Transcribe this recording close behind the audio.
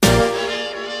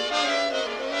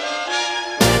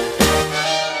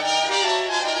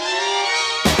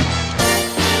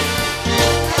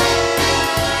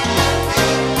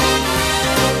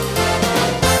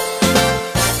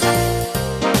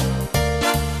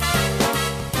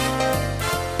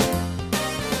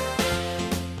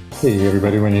Hey,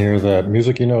 everybody, when you hear that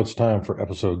music, you know it's time for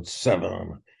episode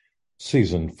 7,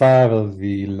 season 5 of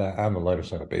on the lighter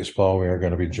side of baseball. We are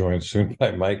going to be joined soon by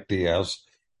Mike Diaz.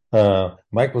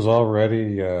 Mike was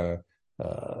already uh,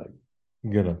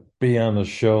 going to be on the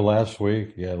show last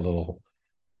week. He had a little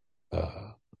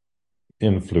uh,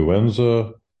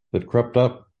 influenza that crept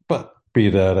up, but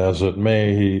be that as it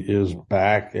may, he is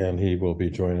back and he will be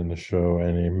joining the show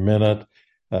any minute.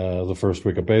 The first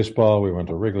week of baseball, we went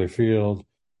to Wrigley Field.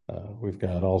 We've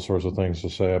got all sorts of things to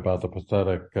say about the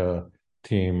pathetic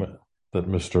team that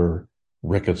Mr.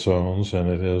 Ricketts owns, and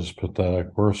it is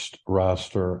pathetic. Worst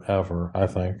roster ever, I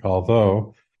think.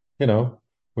 Although, you know,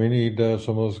 we need some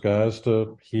of those guys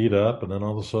to heat up, and then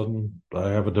all of a sudden, I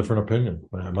have a different opinion.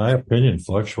 My opinion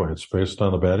fluctuates based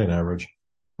on the batting average.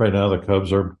 Right now, the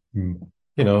Cubs are,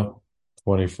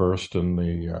 21st in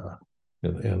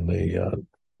the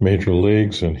major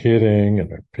leagues in hitting, and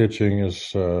their pitching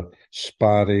is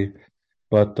spotty.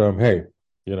 But hey,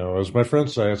 as my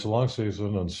friends say, it's a long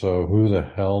season, and so who the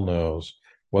hell knows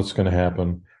what's going to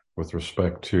happen with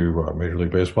respect to Major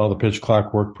League Baseball. The pitch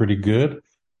clock worked pretty good,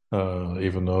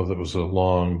 even though that was a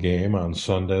long game on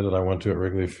Sunday that I went to at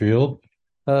Wrigley Field.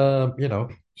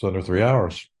 It's under 3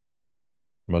 hours,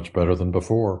 much better than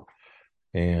before.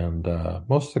 And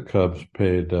most of the Cubs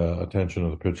paid attention to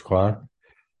the pitch clock.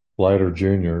 Leiter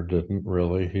Jr. didn't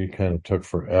really. He kind of took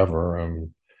forever,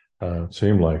 and it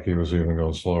seemed like he was even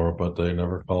going slower, but they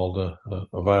never called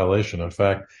a violation. In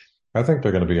fact, I think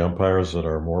they're going to be umpires that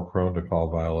are more prone to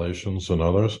call violations than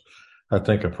others. I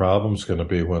think a problem's going to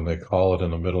be when they call it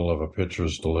in the middle of a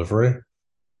pitcher's delivery.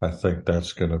 I think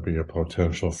that's going to be a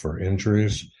potential for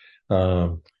injuries.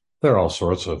 Um, there are all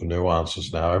sorts of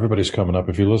nuances now. Everybody's coming up.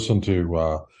 If you listen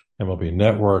to MLB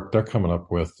Network, they're coming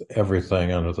up with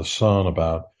everything under the sun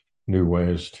about new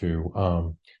ways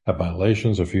to have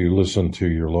violations. If you listen to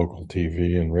your local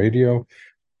TV and radio,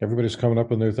 everybody's coming up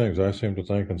with new things. I seem to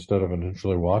think instead of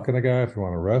initially walking a guy, if you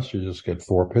want to rest, you just get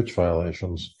 4 pitch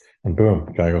violations, and boom,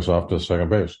 the guy goes off to second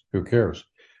base. Who cares?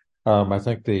 I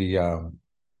think the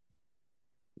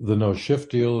no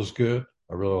shift deal is good.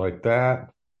 I really like that.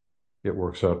 It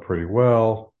works out pretty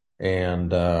well.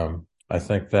 And I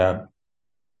think that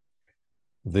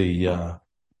the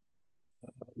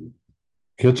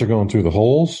kids are going through the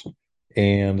holes,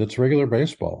 and it's regular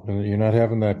baseball. And you're not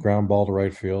having that ground ball to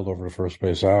right field over to first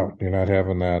base out. You're not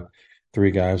having that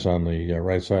 3 guys on the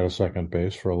right side of second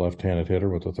base for a left-handed hitter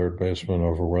with the third baseman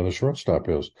over where the shortstop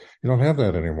is. You don't have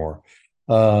that anymore.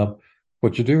 What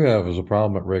you do have is a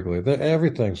problem at Wrigley.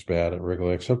 Everything's bad at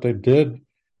Wrigley, except they did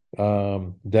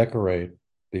decorate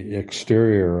the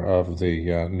exterior of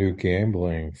the new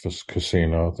gambling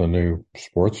casino, the new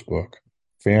sports book,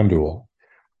 FanDuel,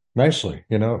 nicely.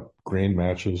 Green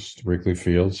matches Wrigley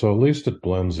Field, so at least it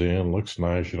blends in, looks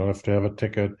nice. You don't have to have a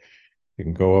ticket. You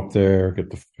can go up there, get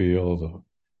the feel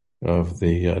of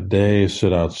the day,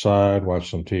 sit outside, watch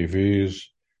some TVs,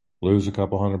 lose a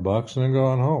couple $100, and then go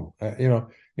on home.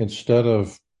 Instead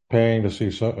of paying to see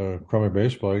crummy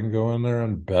baseball, you can go in there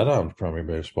and bet on crummy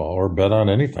baseball or bet on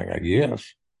anything, I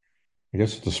guess. I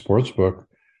guess at the sports book,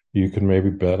 you can maybe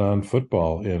bet on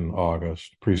football in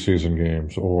August, preseason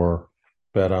games, or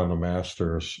bet on the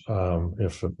Masters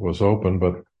if it was open,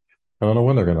 but I don't know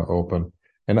when they're going to open.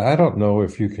 And I don't know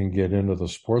if you can get into the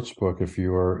sports book if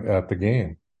you are at the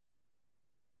game.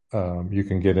 You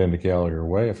can get into Gallagher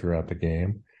Way if you're at the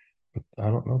game, but I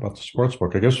don't know about the sports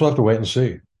book. I guess we'll have to wait and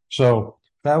see. So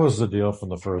that was the deal from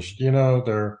the first.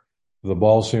 The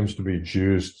ball seems to be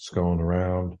juiced. It's going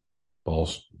around.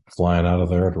 Ball's flying out of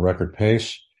there at a record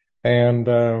pace. And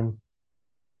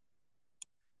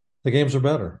the games are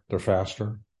better. They're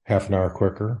faster, half an hour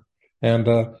quicker. And,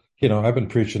 I've been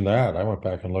preaching that. I went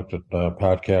back and looked at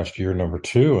podcast year number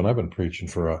 2, and I've been preaching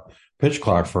for a pitch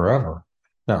clock forever.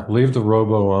 Now, leave the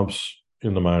robo umps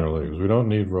in the minor leagues. We don't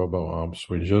need robo umps.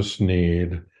 We just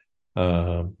need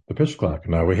the pitch clock.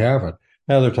 Now we have it.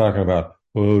 Now they're talking about,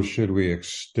 oh, should we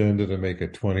extend it and make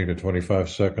it 20 to 25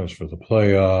 seconds for the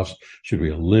playoffs? Should we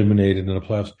eliminate it in the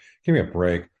playoffs? Give me a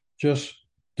break. Just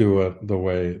do it the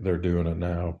way they're doing it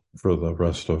now for the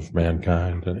rest of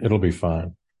mankind, and it'll be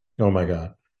fine. Oh my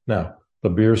God. Now, the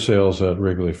beer sales at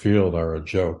Wrigley Field are a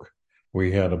joke.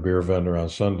 We had a beer vendor on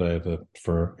Sunday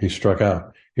he struck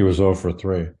out. He was 0 for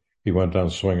 3. He went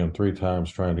down swinging 3 times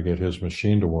trying to get his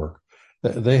machine to work.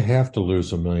 They have to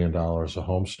lose $1 million a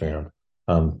homestand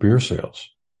on beer sales.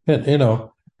 And,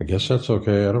 I guess that's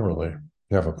okay. I don't really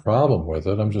have a problem with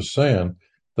it. I'm just saying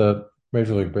that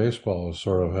Major League Baseball is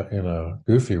sort of in a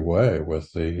goofy way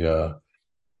with the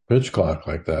pitch clock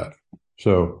like that.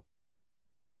 So,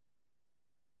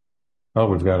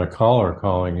 we've got a caller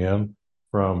calling in.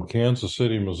 from Kansas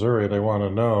City, Missouri. They want to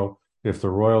know if the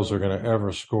Royals are going to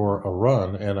ever score a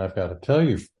run. And I've got to tell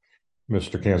you,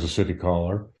 Mr. Kansas City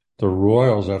caller, the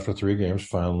Royals, after 3 games,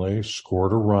 finally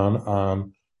scored a run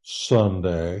on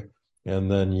Sunday.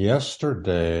 And then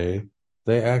yesterday,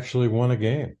 they actually won a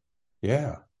game.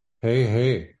 Yeah. Hey,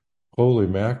 hey. Holy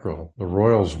mackerel. The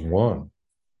Royals won.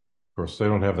 Of course, they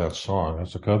don't have that song.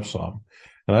 That's a Cubs song.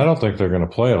 And I don't think they're going to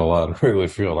play it a lot in Wrigley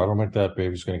Field. I don't think that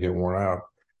baby's going to get worn out.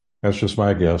 That's just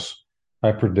my guess.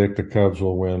 I predict the Cubs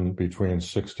will win between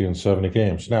 60 and 70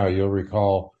 games. Now, you'll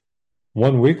recall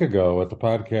 1 week ago at the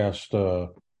podcast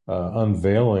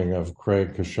unveiling of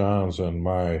Craig Kashan's and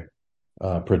my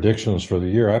predictions for the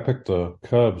year, I picked the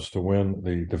Cubs to win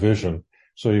the division.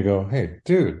 So you go, hey,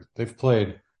 dude, they've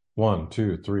played 1,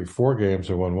 2, 3, 4 games.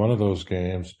 They won one of those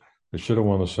games. They should have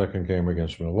won the second game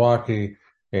against Milwaukee.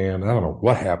 And I don't know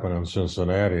what happened in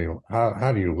Cincinnati.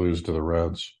 How do you lose to the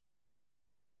Reds?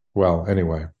 Well,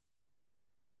 anyway,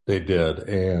 they did.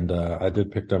 And I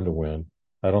did pick them to win.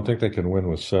 I don't think they can win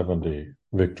with 70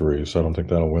 victories. I don't think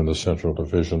that'll win the Central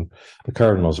Division. The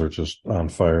Cardinals are just on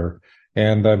fire.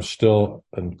 And I'm still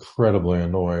incredibly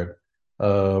annoyed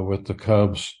with the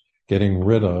Cubs getting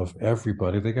rid of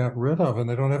everybody they got rid of, and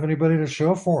they don't have anybody to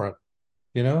show for it.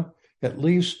 You know, at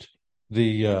least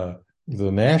the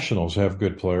Nationals have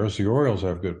good players. The Orioles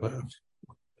have good players.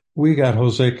 We got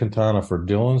Jose Quintana for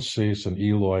Dylan Cease and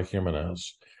Eloy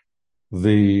Jimenez,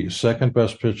 the second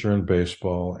best pitcher in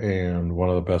baseball and one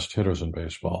of the best hitters in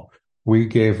baseball. We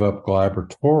gave up Gleyber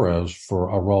Torres for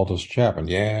Aroldis Chapman.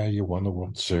 Yeah, you won the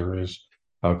World Series.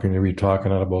 How can you be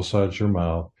talking out of both sides of your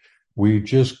mouth? We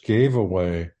just gave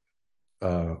away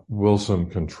Wilson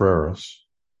Contreras.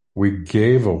 We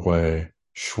gave away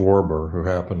Schwarber, who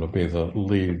happened to be the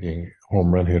leading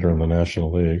home run hitter in the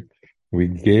National League. We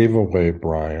gave away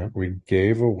Bryant. We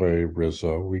gave away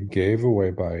Rizzo. We gave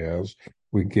away Baez.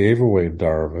 We gave away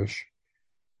Darvish.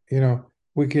 You know,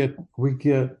 we get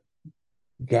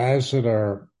guys that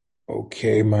are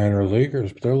okay minor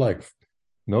leaguers, but they're like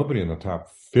nobody in the top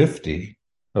 50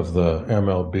 of the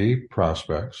MLB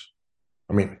prospects.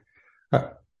 I mean,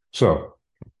 so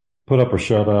put up or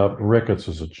shut up. Ricketts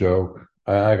is a joke.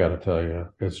 I got to tell you,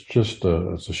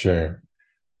 it's a shame.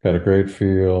 Got a great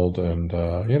field, and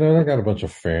they got a bunch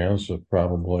of fans that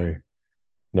probably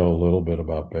know a little bit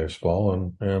about baseball,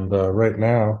 and right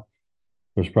now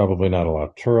there's probably not a lot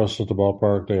of tourists at the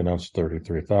ballpark. They announced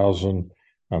 33,000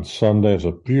 on Sunday. It's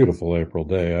a beautiful April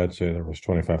day. I'd say there was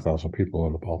 25,000 people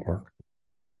in the ballpark.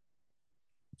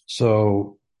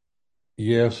 So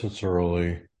yes, it's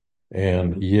early,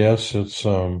 and yes, it's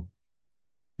good.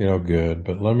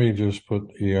 But let me just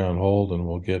put you on hold, and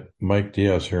we'll get Mike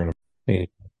Diaz here in a minute.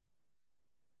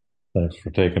 Thanks for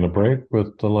taking a break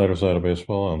with the lighter side of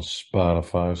baseball on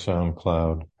Spotify,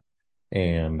 SoundCloud,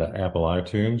 and Apple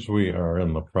iTunes. We are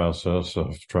in the process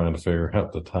of trying to figure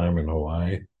out the time in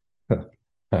Hawaii.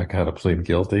 I gotta plead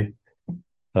guilty.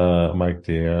 Mike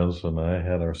Diaz and I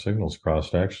had our signals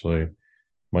crossed. Actually,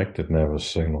 Mike didn't have his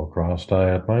signal crossed. I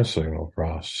had my signal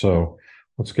crossed. So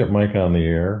let's get Mike on the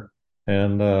air,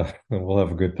 and we'll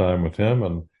have a good time with him.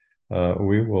 And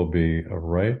we will be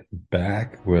right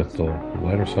back with the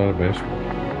lighter side of baseball.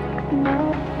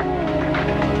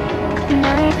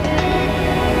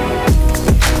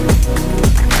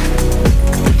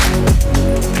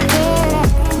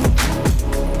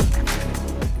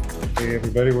 Hey,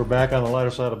 everybody, we're back on the lighter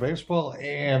side of baseball.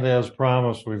 And as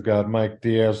promised, we've got Mike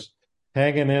Diaz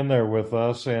hanging in there with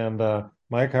us. And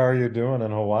Mike, how are you doing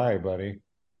in Hawaii, buddy?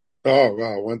 Oh,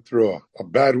 wow. I went through a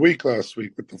bad week last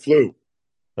week with the flu.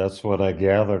 That's what I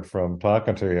gathered from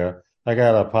talking to you. I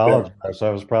got to Yeah. apologize.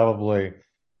 I was probably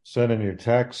sending you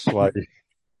texts while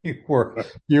you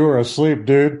were asleep,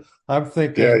 dude. I'm Yeah,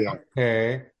 thinking, yeah.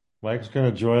 okay, Mike's going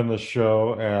to join the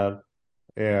show at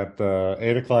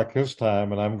 8 o'clock his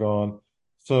time, and I'm going.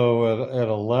 So at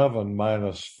 11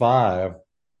 minus 5,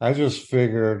 I just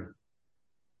figured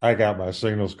I got my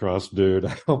signals crossed, dude.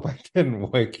 I hope I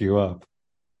didn't wake you up.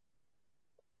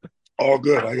 All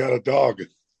good. I got a dog.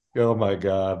 Oh my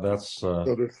God, that's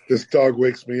So this dog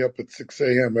wakes me up at 6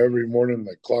 a.m. every morning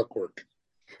like clockwork.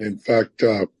 In fact,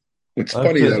 it's I'm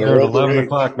funny sitting at here our at older 11 age.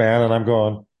 o'clock, man, and I'm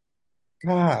going,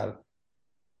 God,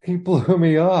 he blew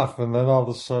me off. And then all of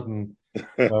a sudden,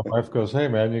 my wife goes, "Hey,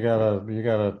 man, you got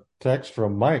a text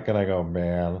from Mike," and I go,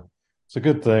 "Man, it's a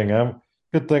good thing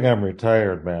I'm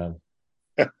retired, man."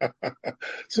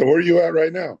 So where are you at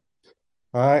right now?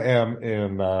 I am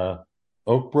in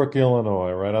Oak Brook,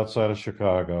 Illinois, right outside of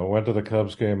Chicago. Went to the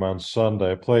Cubs game on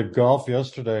Sunday. Played golf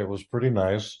yesterday. It was pretty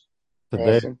nice.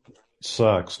 Today Awesome.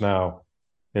 sucks. Now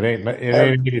it ain't I'm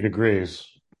 80 degrees.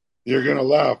 You're gonna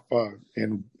laugh.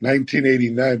 In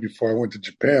 1989, before I went to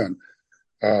Japan,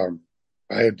 um,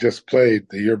 I had just played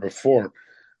the year before.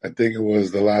 I think it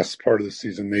was the last part of the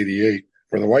season, '88,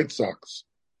 for the White Sox.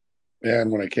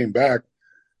 And when I came back,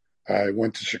 I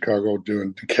went to Chicago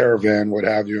doing the caravan, what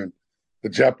have you. And the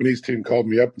Japanese team called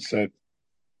me up and said,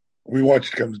 "We want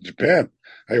you to come to Japan."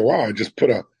 Hey, wow! I just put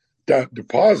a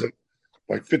deposit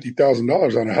like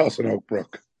 $50,000 on a house in Oak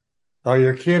Brook. Oh,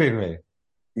 you're kidding me.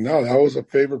 No, that was a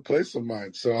favorite place of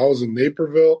mine. So I was in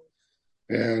Naperville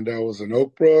and I was in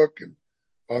Oak Brook and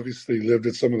obviously lived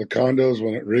in some of the condos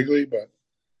when at Wrigley, but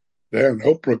damn,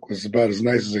 Oak Brook was about as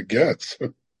nice as it gets.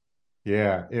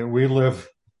 Yeah, we live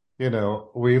in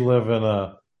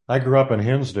I grew up in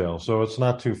Hinsdale, so it's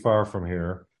not too far from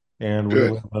here. And we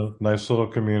Good. live in a nice little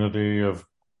community of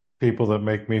people that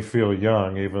make me feel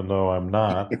young, even though I'm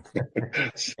not.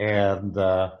 And,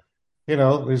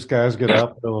 these guys get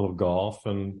out, play a little golf.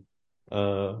 And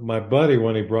my buddy,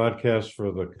 when he broadcast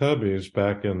for the Cubbies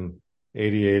back in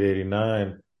 88,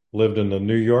 89, lived in the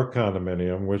New York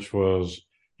condominium, which was,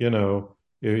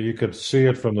 you could see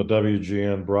it from the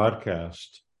WGN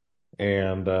broadcast.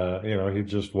 And, he'd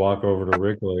just walk over to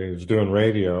Wrigley. He was doing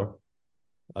radio.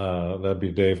 That'd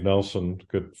be Dave Nelson,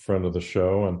 good friend of the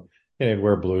show. And he'd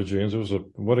wear blue jeans.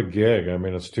 What a gig. I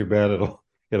mean, it's too bad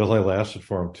it only lasted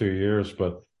for him 2 years.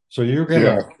 But so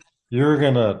Yeah. you're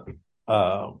gonna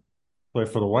uh, play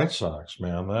for the White Sox,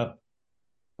 man. That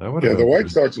would have Yeah. The been White pretty.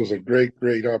 Sox was a great,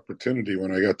 great opportunity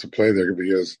when I got to play there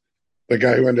because the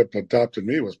guy who ended up adopting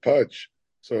me was Pudge.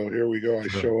 So here we go. I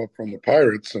Sure. show up from the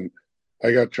Pirates and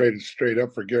I got traded straight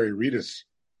up for Gary Redus.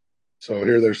 So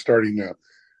here they're starting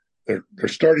their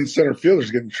starting center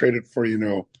fielders getting traded for,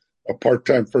 a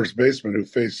part-time first baseman who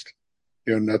faced,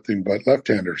 nothing but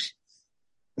left-handers.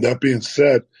 That being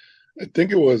said, I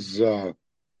think it was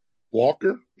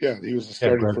Walker. Yeah, he was the Yeah,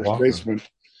 starting Greg first Walker. baseman.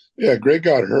 Yeah, Greg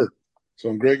got hurt. So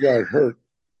when Greg got hurt,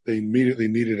 they immediately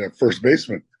needed a first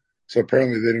baseman. So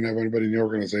apparently they didn't have anybody in the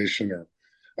organization. Or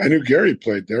I knew Gary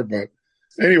played there, but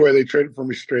anyway, they traded for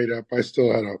me straight up. I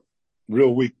still had a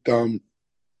real weak thumb.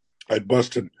 I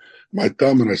busted my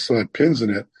thumb and I still had pins in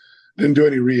it. Didn't do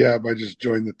any rehab. I just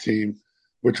joined the team,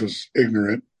 which was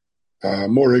ignorant,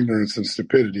 more ignorance than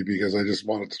stupidity because I just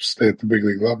wanted to stay at the big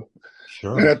league level. And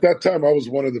Sure. at that time, I was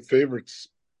one of the favorites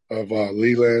of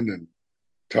Leland and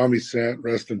Tommy Sant,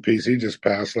 rest in peace. He just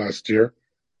passed last year.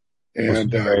 Was he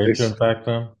And your agent back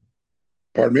then?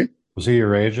 pardon me? Was he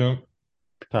your agent,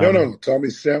 No, Tommy? no, no. Tommy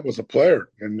Sant was a player,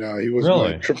 and he was my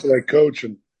Really? AAA coach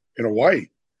in Hawaii.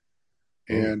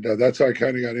 Oh, And that's how I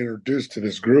kind of got introduced to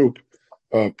this group,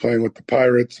 playing with the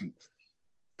Pirates. And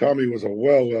Tommy was a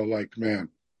well liked man.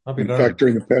 I'll be In fact, darned.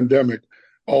 during the pandemic,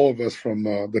 all of us from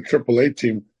the AAA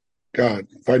team, God,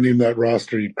 if I named that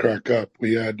roster, you'd crack up.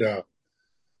 We had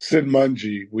Sid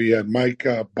Mungie, we had Mike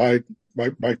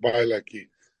Bilecki,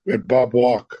 we had Bob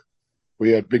Walk,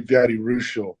 we had Big Daddy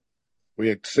Ruschel, we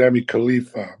had Sammy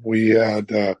Khalifa, we had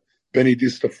Benny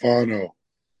DiStefano,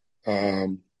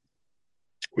 um,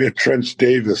 we had Trench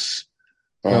Davis,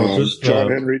 Now, was this John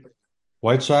the Henry.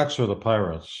 White Sox or the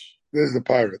Pirates? This is the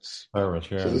Pirates. Pirates,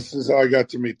 So yeah. this is how I got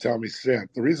to meet Tommy Sant.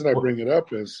 The reason I What? bring it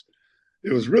up is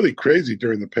it was really crazy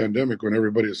during the pandemic when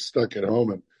everybody was stuck at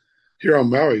home. And here on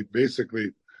Maui,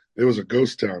 basically, it was a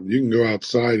ghost town. You can go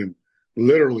outside and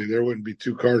literally there wouldn't be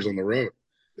two cars on the road.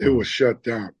 It Hmm. was shut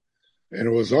down. And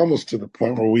it was almost to the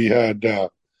point where we had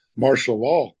martial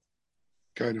law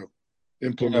kind of You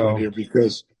implemented know, here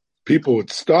because people would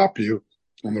stop you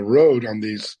on the road on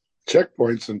these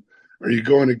checkpoints and are you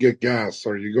going to get gas?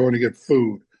 Are you going to get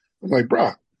food? I'm like,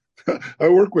 brah, I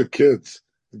work with kids.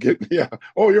 Yeah.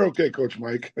 Oh, you're okay, Coach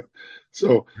Mike.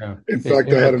 So, yeah. in fact,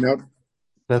 I had It, an out.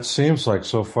 that seems like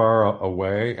so far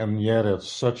away, and yet it's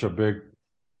such a big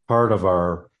part of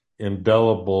our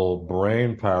indelible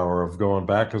brain power of going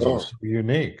back because it was Oh, so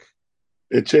unique.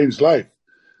 it changed life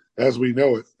as we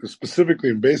know it, specifically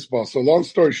in baseball. So, long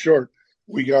story short,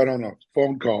 we got on a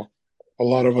phone call. A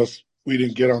lot of us, we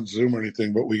didn't get on Zoom or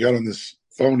anything, but we got on this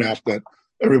phone app that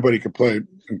everybody could play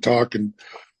and talk and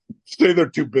stay there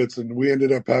 2 bits. And we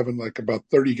ended up having like about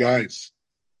 30 guys.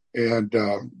 And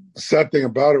the sad thing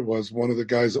about it was one of the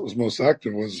guys that was most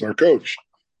active was our coach,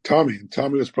 Tommy. And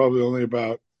Tommy was probably only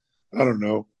about, I don't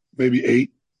know,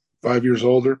 maybe 5 years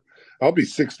older. I'll be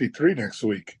 63 next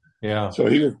week. Yeah. So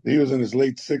he was in his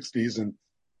late 60s. And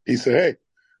he said, "Hey,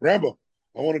 Rambo,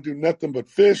 I want to do nothing but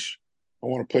fish. I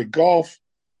want to play golf.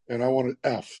 And I want to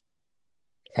F."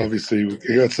 Obviously, you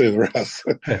got to say the rest.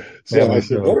 Yeah, So I me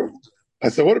said,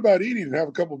 too. what about eating and have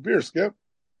a couple of beers, Skip?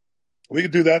 We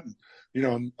could do that,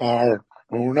 our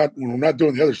when we're not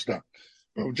doing the other stuff.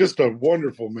 But just a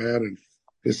wonderful man, and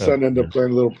His That's son ended up weird.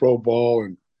 playing a little pro ball,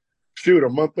 and shoot, a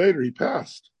month later he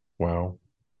passed. Wow.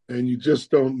 And you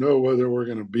just don't know whether we're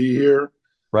going to be here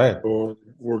Right. or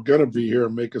we're going to be here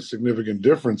and make a significant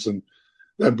difference. And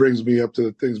that brings me up to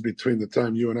the things between the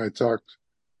time you and I talked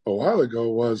a while ago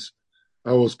was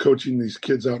I was coaching these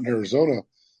kids out in Arizona,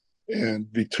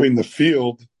 and between the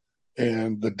field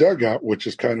and the dugout, which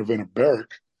is kind of in a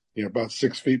barrack, about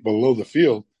 6 feet below the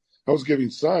field, I was giving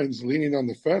signs leaning on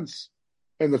the fence,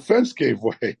 and the fence gave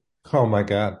way. Oh my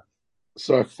God.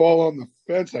 So I fall on the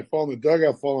fence, I fall in the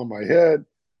dugout, fall on my head,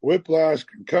 whiplash,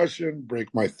 concussion,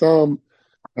 break my thumb,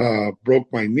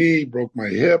 broke my knee, broke my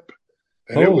hip,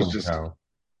 and it was Holy just, cow.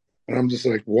 and I'm just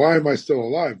like, why am I still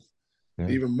alive? Yeah.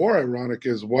 Even more ironic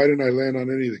is why didn't I land on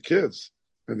any of the kids?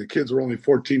 And the kids were only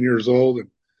 14 years old, and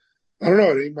I don't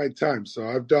know, it ain't my time. So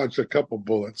I've dodged a couple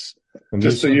bullets. And you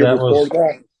Just the said year before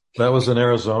that, that was in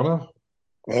Arizona?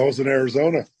 I was in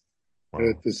Arizona at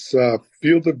Wow. this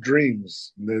Field of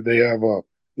Dreams. They have a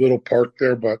little park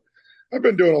there, but I've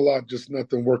been doing a lot, just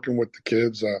nothing working with the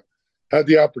kids. Had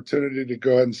the opportunity to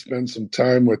go ahead and spend some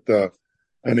time with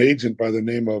an agent by the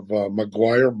name of Mike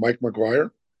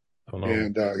McGuire, I don't know.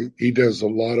 and he does a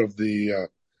lot of the,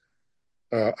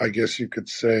 I guess you could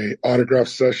say, autograph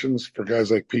sessions for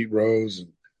guys like Pete Rose and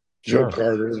Joe Sure.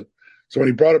 Carter. So when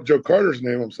he brought up Joe Carter's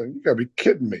name, I'm saying, you gotta be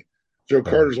kidding me. Joe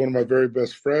Yeah. Carter's one of my very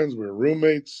best friends. We were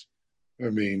roommates. I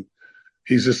mean,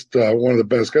 he's just one of the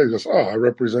best guys. He goes, oh, I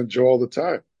represent Joe all the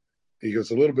time. He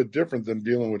goes, a little bit different than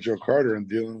dealing with Joe Carter and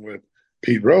dealing with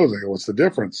Pete Rose. I go, what's the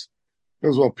difference? He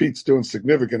goes, well, Pete's doing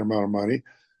significant amount of money,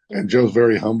 and Joe's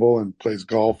very humble and plays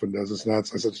golf and does this and that.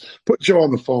 So I said, put Joe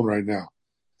on the phone right now.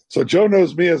 So Joe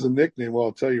knows me as a nickname. Well,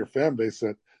 I'll tell your fan base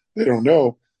that they don't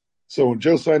know. So when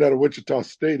Joe signed out of Wichita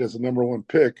State as a number one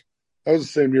pick, that was the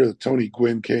same year that Tony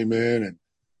Gwynn came in and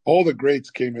all the greats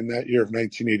came in that year of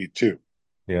 1982.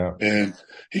 Yeah. And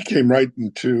he came right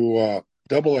into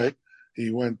Double A. He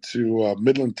went to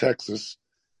Midland, Texas,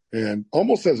 and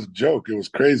almost as a joke, it was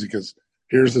crazy because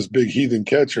here's this big heathen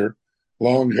catcher,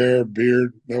 long hair,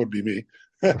 beard. That would be me.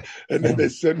 And then they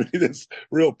send me this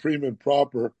real prim and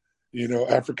proper,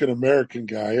 African American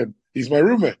guy, and he's my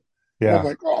roommate. And I'm Yeah.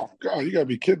 like, oh God, you gotta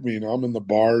be kidding me. I'm in the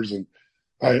bars, and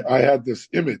I had this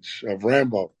image of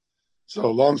Rambo. So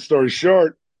long story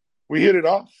short, we hit it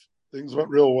off. Things went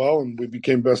real well, and we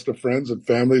became best of friends and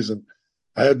families. And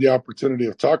I had the opportunity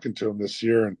of talking to him this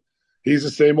year, and he's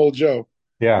the same old Joe.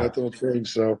 Yeah. Nothing will change.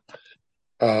 So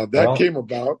that Well, came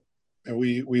about, and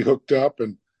we hooked up,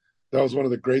 and that was one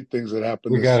of the great things that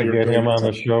happened we this got to year get during him the on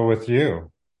the time. show with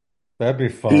you. That'd be He,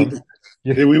 fun.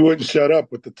 Yeah. we wouldn't shut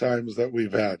up with the times that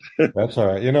we've had. That's all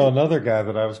right. Another guy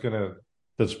that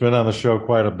that's been on the show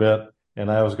quite a bit,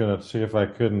 and I was gonna see if I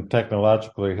couldn't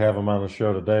technologically have him on the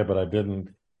show today, but I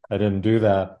didn't do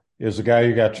that, is the guy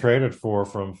you got traded for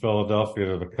from Philadelphia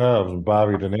to the Cubs,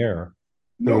 Bobby Denier,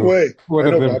 No who way. would I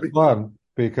have know been Bobby. fun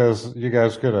because you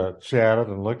guys could have chatted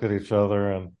and looked at each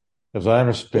other, and as I Well,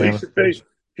 understand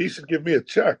he should give me a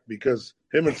check because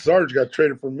him and Sarge got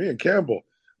traded from me and Campbell.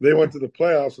 They went to the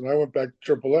playoffs, and I went back to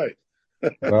Triple A.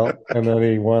 well, and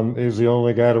then he's the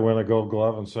only guy to win a gold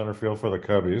glove in center field for the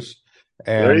Cubbies.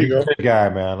 There And you he's a go. good guy,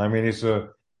 man. I mean,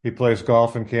 he plays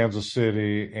golf in Kansas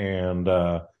City, and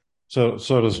so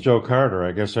does Joe Carter.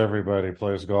 I guess everybody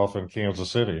plays golf in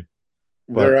Kansas City.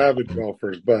 They're But avid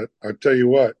golfers, but I tell you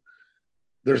what,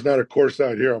 there's not a course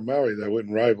out here on Maui that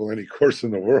wouldn't rival any course in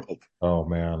the world. oh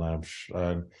man,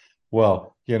 I'm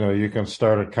well, you can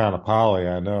start at Conopoli,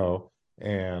 I know,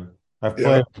 and I've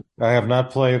Yeah, played. I have not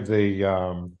played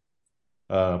the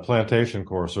Plantation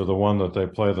course or the one that they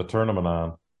play the tournament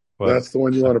on, but that's the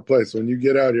one you want to play. So when you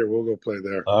get out here, we'll go play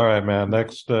there. all right, man.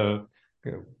 Next,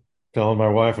 telling my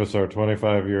wife it's our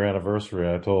 25-year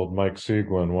anniversary. I told Mike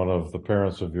Seguin, one of the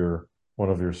parents of one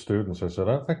of your students. I said,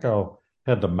 I think I'll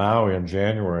head to Maui in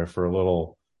January for a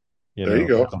little, There you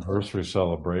go. anniversary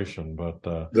celebration. But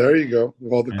There you go.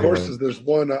 Well, the anyway, courses, there's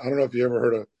one. I don't know if you ever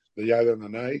heard of the island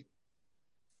Lanai.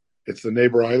 It's the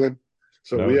neighbor island.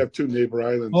 So we no. have two neighbor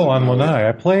islands Oh, in on Maui. Lanai,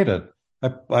 I played it.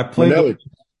 I played Manelli.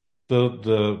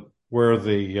 the where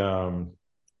the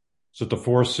is it the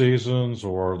Four Seasons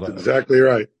or That's the exactly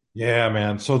right. yeah,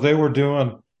 man. So they were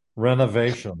doing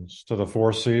renovations to the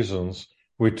Four Seasons.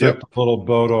 We took Yep. the little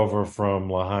boat over from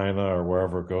Lahaina or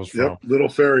wherever it goes Yep. from, Little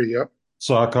ferry. Yep.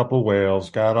 saw a couple whales,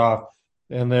 got off,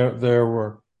 and there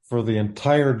were for the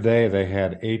entire day they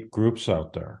had 8 groups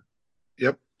out there.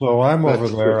 Yep. So I'm over That's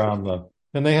true. there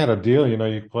and they had a deal,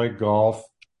 you play golf,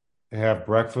 have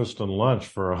breakfast and lunch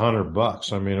for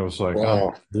 $100. I mean, it was like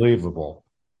Wow. unbelievable.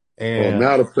 Well, And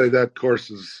now to play that course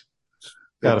is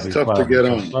got to it's be tough to five or get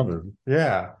six on. hundred.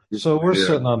 Yeah. So we're Yeah.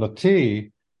 sitting on the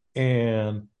tee.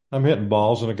 and I'm hitting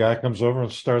balls, and a guy comes over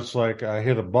and starts like, I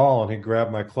hit a ball, and he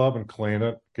grabbed my club and clean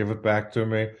it, give it back to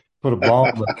me, put a ball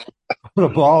on the put a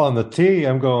ball on the tee.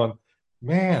 I'm going,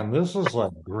 man, this is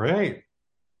like great.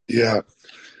 Yeah.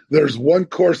 There's one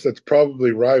course that's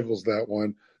probably rivals that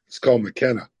one. It's called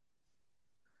McKenna.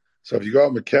 So if you go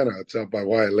out McKenna, it's out by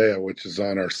Wailea, which is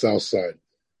on our south side.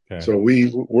 Okay. So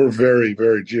we're very,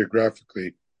 very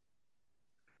geographically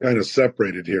kind of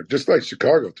separated here, just like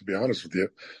Chicago, to be honest with you.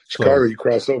 Chicago, So you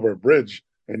cross over a bridge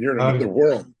and you're in how another do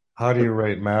world. how do But you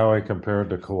rate Maui compared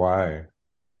to Kauai?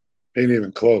 ain't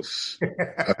even close.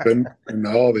 I've been in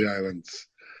all the islands.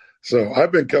 So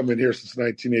I've been coming here since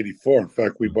 1984. In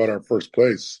fact, we bought our first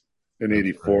place in That's great.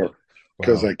 84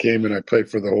 because Wow. I came and I played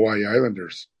for the Hawaii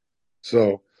Islanders.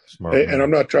 So, Smart and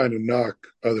I'm man. not trying to knock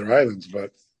other islands,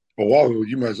 but Oahu,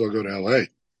 you might as well go to LA.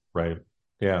 Right.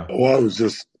 Yeah. Oahu's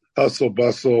just hustle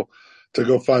bustle. To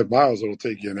go 5 miles, it'll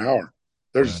take you an hour.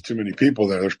 There's Right. just too many people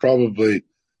there. There's probably,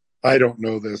 I don't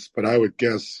know this, but I would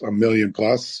guess a million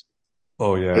plus.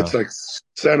 Oh yeah. It's like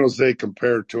San Jose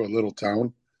compared to a little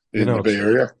town You in the know, Bay it's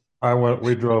Area.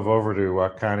 we drove over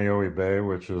to Kaneohe Bay,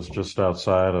 which is just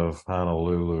outside of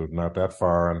Honolulu, not that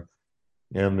far, and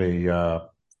in the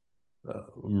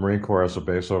Marine Corps has a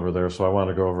base over there, so I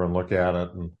wanted to go over and look at it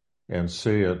and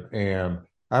see it. And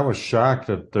I was shocked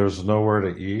that there's nowhere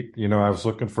to eat. I was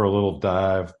looking for a little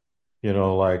dive,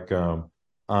 like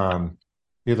on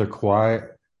either Kauai,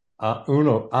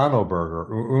 Uno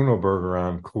Burger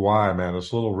on Kauai, man.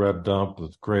 This little red dump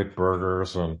with great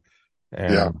burgers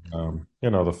Yeah. and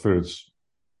the foods.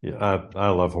 Yeah, I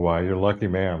love Hawaii. You're a lucky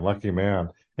man, lucky man.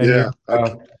 And Yeah. you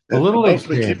a It little league helps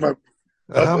me keep team. my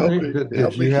How many did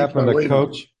help me you keep happen my to weight on.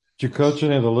 coach? Did you coach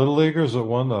any of the little leaguers that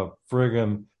won the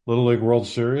friggin' Little League World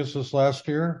Series this last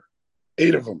year?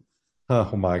 8 of them.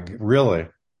 Oh my, really?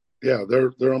 Yeah,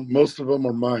 they're most of them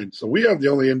are mine. So we have the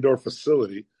only indoor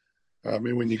facility. I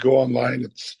mean, when you go online,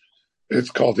 it's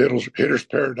called Hitter's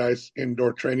Paradise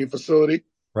Indoor Training Facility.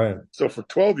 Right. So for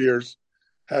 12 years,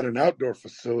 had an outdoor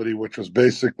facility, which was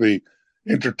basically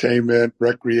entertainment,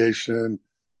 recreation,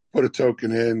 put a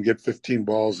token in, get 15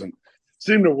 balls, and it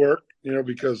seemed to work,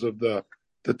 because of the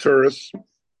tourists.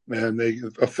 And they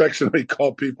affectionately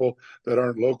call people that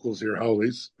aren't locals here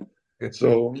Howleys.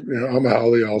 So, I'm a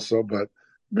Howley also, but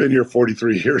been here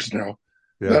 43 years now.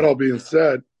 That Yeah. all being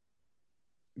said,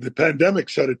 the pandemic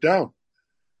shut it down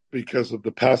because of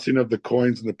the passing of the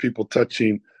coins and the people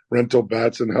touching rental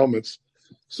bats and helmets.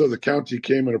 So the county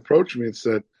came and approached me and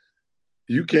said,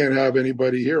 you can't have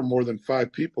anybody here more than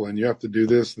 5 people, and you have to do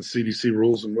this, the CDC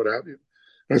rules and what have you.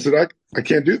 And I said, I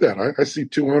can't do that. I see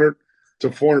 200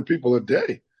 to 400 people a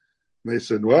day. And they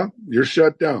said, well, you're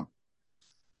shut down.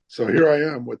 So here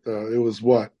I am with, it was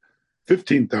what,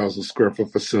 15,000 square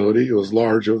foot facility. It was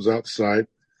large. It was outside.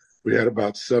 We had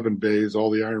about 7 bays,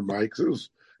 all the iron mics. It was,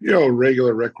 a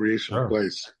regular recreational Sure.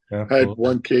 place. I had Absolutely.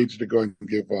 one cage to go and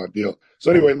give a deal.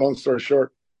 So anyway, long story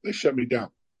short, they shut me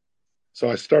down. So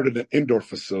I started an indoor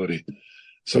facility.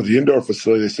 So the indoor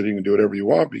facility, they said you can do whatever you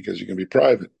want because you can be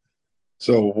private.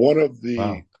 So one of the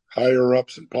Wow. higher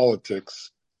ups in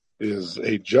politics is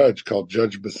a judge called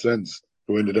Judge Besens,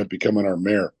 who ended up becoming our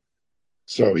mayor.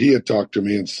 So he had talked to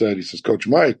me and said, he says, Coach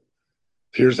Mike,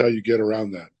 here's how you get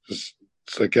around that. It's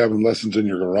like having lessons in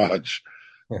your garage.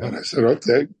 Yeah. And I said,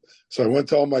 okay. So I went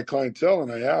to all my clientele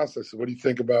and I asked, I said, what do you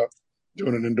think about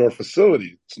doing an indoor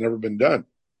facility? It's never been done.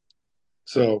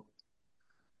 So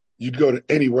you'd go to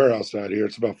any warehouse out here,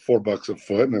 it's about $4 a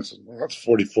foot. And I said, well, that's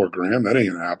 44 grand. That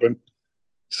ain't gonna happen.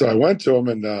 So I went to them,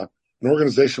 and an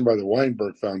organization by the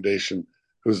Weinberg Foundation,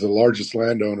 who's the largest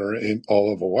landowner in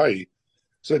all of Hawaii,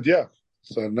 said, yeah,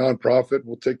 it's a nonprofit.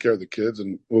 We'll take care of the kids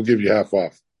and we'll give you half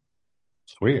off.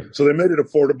 Sweet. So they made it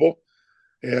affordable.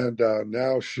 And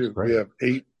now, That's shoot, we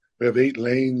great. have eight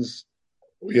lanes.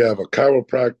 We have a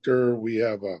chiropractor. We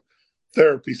have a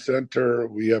therapy center.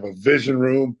 We have a vision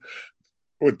room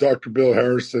with Dr. Bill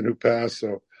Harrison, who passed.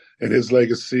 So, and his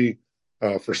legacy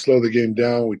for Slow the Game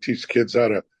Down, we teach kids how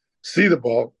to see the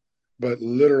ball, but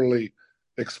literally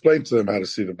explain to them how to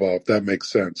see the ball, if that makes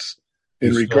sense. You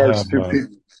In still regards have to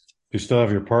people, you still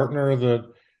have your partner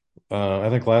that I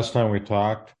think last time we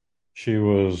talked, she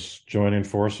was joining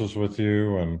forces with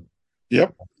you, and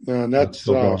yep, and that's that's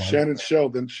still going on. Shannon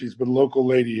Sheldon. She's been a local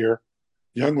lady here,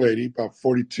 young lady, about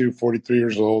 42, 43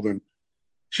 years old, and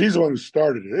she's the one who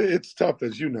started it. It's tough,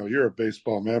 as you know. You're a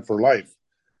baseball man for life.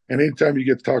 And anytime you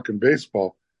get talking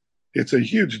baseball, it's a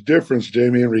huge difference,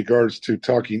 Jamie, in regards to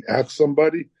talking at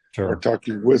somebody or Sure.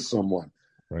 talking with someone.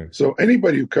 Right. So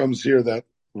anybody who comes here that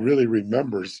really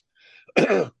remembers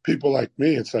people like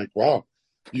me, it's like, wow,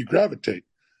 you gravitate.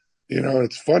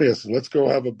 it's funny. I said, let's go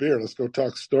have a beer. Let's go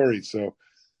talk stories. So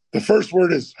the first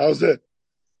word is, how's it?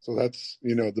 So that's,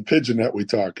 the pigeon that we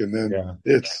talk. And then Yeah.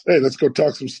 it's, hey, let's go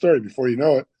talk some story. Before you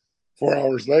know it, 4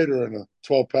 hours later and a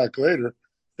 12-pack later,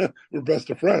 we're best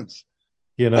of friends.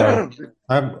 You know,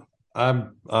 Yeah,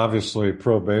 I'm obviously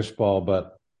pro baseball,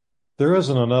 but there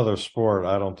isn't another sport,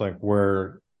 I don't think,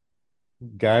 where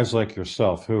guys like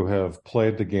yourself who have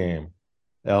played the game,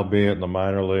 albeit in the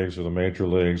minor leagues or the major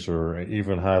leagues or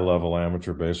even high level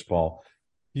amateur baseball,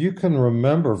 you can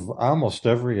remember almost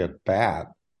every at bat,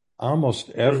 almost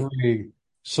every.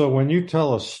 So when you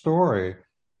tell a story,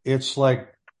 it's like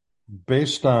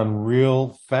based on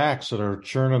real facts that are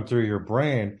churning through your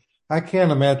brain. I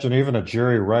can't imagine even a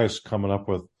Jerry Rice coming up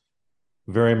with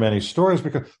very many stories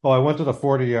because, I went to the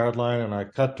 40-yard line and I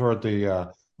cut toward the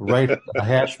right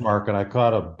hash mark and I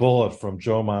caught a bullet from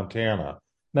Joe Montana.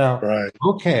 Now, right.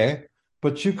 okay,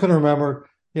 but you can remember,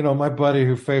 my buddy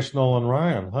who faced Nolan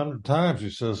Ryan 100 times. He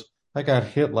says, I got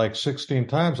hit like 16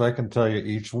 times. I can tell you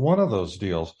each one of those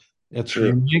deals. It's True.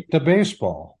 unique to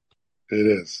baseball, It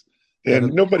is. and And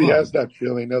it's nobody has fun. that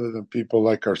feeling other than people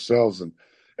like ourselves and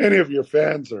any of your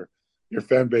fans or your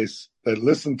fan base that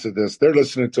listen to this. They're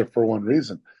listening to it for one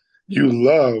reason. You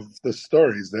love the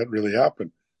stories that really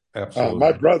happen. My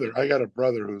Absolutely. brother, I got a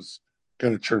brother who's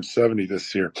going to turn 70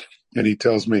 this year. And he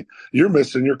tells me, you're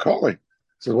missing your calling. I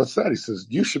said, what's that? He says,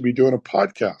 you should be doing a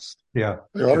podcast. Yeah.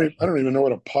 I don't even know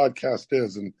what a podcast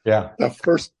is. And Yeah. the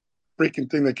first freaking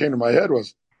thing that came to my head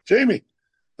was, Jamie,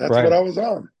 that's what Right. I was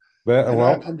on. And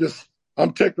Well,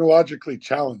 I'm technologically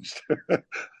challenged.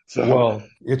 So,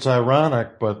 it's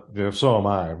ironic, but so am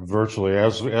I, virtually,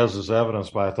 as is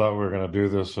evidenced by I thought we were going to do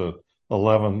this at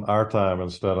 11 our time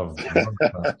instead of 1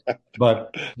 time.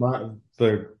 But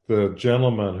the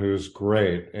gentleman who's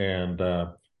great, and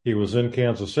he was in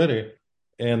Kansas City,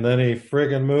 and then he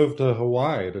friggin' moved to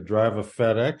Hawaii to drive a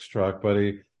FedEx truck, but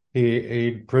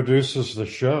he produces the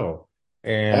show, ah,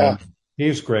 and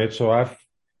he's great.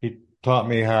 He taught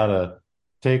me how to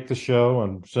take the show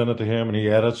and send it to him, and he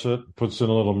edits it, puts in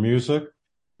a little music,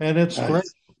 and it's great.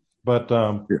 nice. But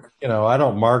Yeah. I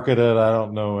don't market it. I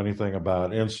don't know anything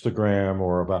about Instagram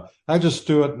or about. I just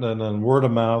do it, and then word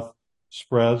of mouth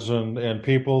spreads, and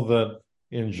people that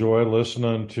enjoy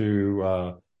listening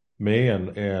to me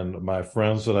and my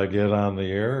friends that I get on the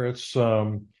air.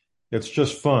 It's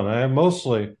just fun. I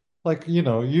mostly like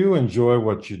you enjoy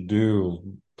what you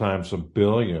do times a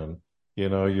billion.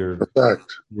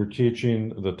 Perfect. You're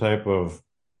teaching the type of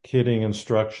kidding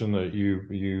instruction that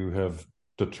you have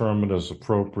determined is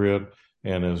appropriate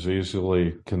and is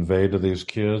easily conveyed to these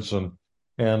kids. And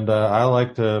I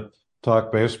like to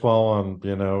talk baseball and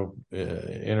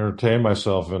entertain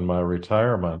myself in my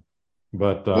retirement.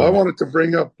 But Well, I wanted to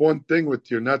bring up one thing with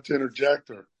you, not to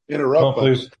interject or interrupt, oh, but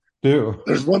please do.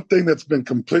 there's one thing that's been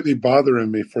completely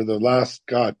bothering me for the last,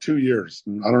 God, 2 years.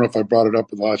 And I don't know if I brought it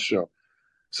up in the last show.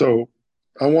 So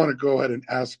I want to go ahead and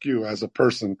ask you, as a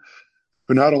person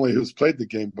who not only who's played the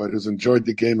game, but who's enjoyed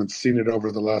the game and seen it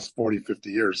over the last 40, 50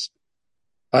 years.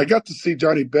 I got to see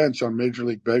Johnny Bench on Major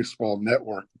League Baseball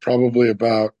Network probably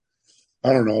about,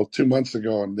 I don't know, 2 months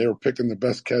ago, and they were picking the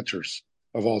best catchers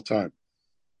of all time.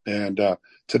 And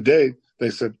today they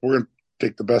said, we're going to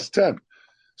take the best 10.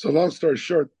 So long story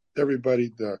short,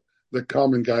 everybody, the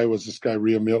common guy was this guy,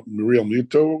 Real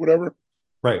Muto or whatever.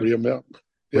 Right. Real Mil.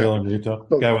 Yeah. Real and Utah.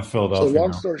 So, Guy with so Philadelphia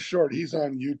long now. story short, he's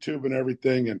on YouTube and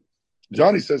everything. And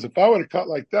Johnny says, if I would have cut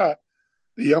like that,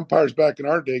 the umpires back in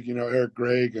our day, Eric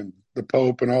Gregg and the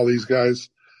Pope and all these guys,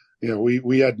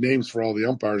 we had names for all the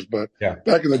umpires. But Yeah.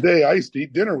 back in the day, I used to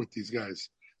eat dinner with these guys.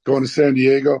 Going to San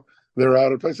Diego, they're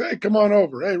out of place. Hey, come on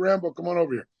over. Hey, Rambo, come on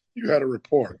over here. You had a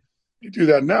report. You do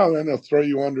that now, then they'll throw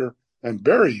you under and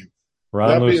bury you. Ron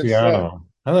That being said, Luciano.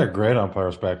 And they're great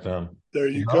umpires back then. there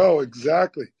You you know? go.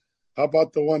 Exactly. How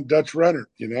about the one Dutch Renner?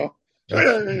 Yeah. But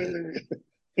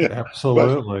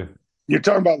Absolutely. you're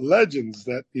talking about legends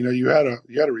that you had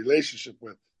a relationship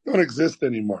with don't exist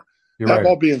anymore. You're That right.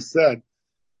 all being said,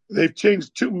 they've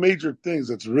changed two major things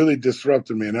that's really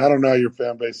disrupted me, and I don't know how your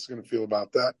fan base is going to feel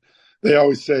about that. They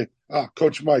always say,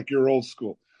 Coach Mike, you're old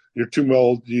school. You're too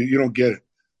old. You don't get it.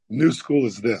 New school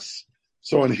is this.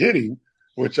 So in hitting,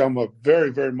 which I'm a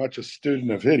very, very much a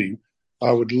student of hitting,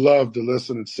 I would love to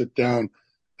listen and sit down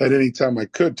at any time I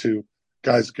could to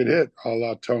guys could hit, a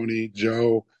la Tony,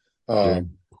 Joe, Yeah. uh,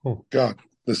 Cool. God,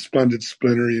 the splendid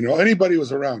splinter, anybody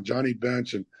was around, Johnny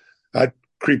Bench, and I'd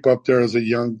creep up there as a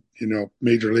young,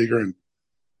 major leaguer and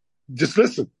just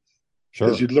listen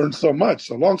because Sure. you'd learn so much.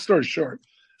 So long story short,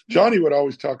 Johnny would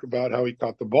always talk about how he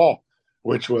caught the ball,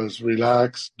 which was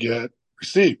relax, get,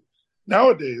 receive.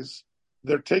 Nowadays,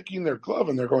 they're taking their glove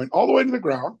and they're going all the way to the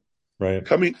ground. Right.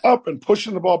 coming up and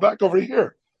pushing the ball back over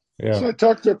here. Yeah. So I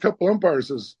talked to a couple umpires.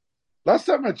 Says, last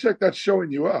time I checked, that's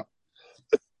showing you up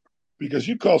because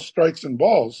you call strikes and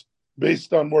balls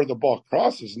based on where the ball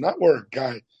crosses, not where a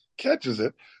guy catches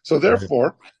it. So Right.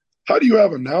 therefore, how do you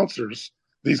have announcers,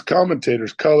 these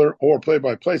commentators, color or play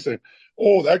by play, saying,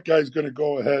 "Oh, that guy's going to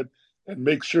go ahead and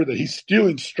make sure that he's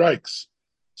stealing strikes"?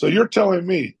 So you're telling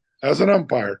me, as an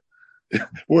umpire,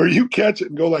 where you catch it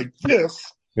and go like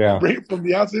this, Yeah. bring it from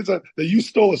the outside that you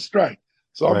stole a strike.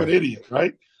 So I'm an Right. idiot,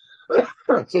 right?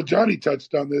 So Johnny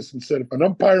touched on this and said if an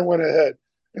umpire went ahead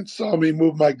and saw me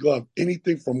move my glove,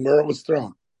 anything from where it was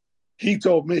thrown, he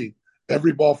told me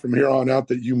every ball from here on out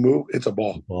that you move, it's a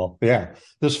ball. Well,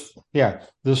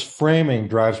 this framing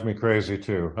drives me crazy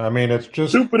too. I mean, it's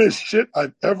just, Stupidest shit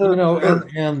I've ever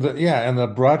heard. and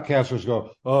the broadcasters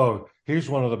go, "Oh, he's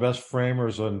one of the best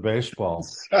framers in baseball."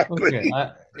 Okay,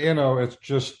 Exactly. it's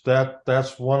just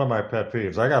that's one of my pet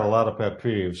peeves. I got a lot of pet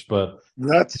peeves, but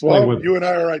That's mainly well, with you and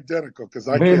I are identical because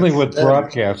I can't mainly with stand it.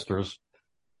 broadcasters.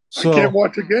 I can't So,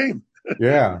 watch a game.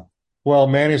 yeah. Well,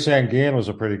 Manny Sanguian was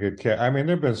a pretty good catch. I mean,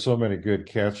 there've been so many good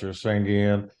catchers.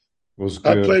 Sanguian was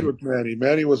I good. played with Manny.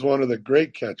 Manny was one of the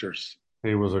great catchers.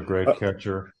 He was a great Uh,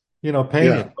 catcher. You know,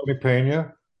 yeah. Tony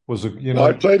Pena was Well,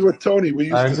 I played with Tony. We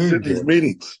used I to knew sit you in these did.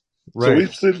 meetings. So Right, we'd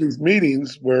sit in these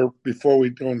meetings where before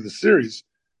we'd go into the series,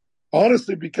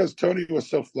 honestly, because Tony was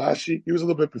so flashy, he was a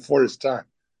little bit before his time.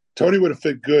 Tony would have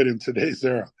fit good in today's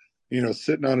era,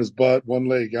 sitting on his butt, one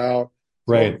leg out,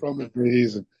 throwing right. from his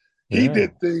knees. And he Yeah,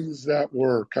 did things that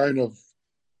were kind of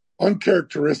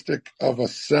uncharacteristic of a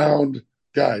sound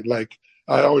guy. Like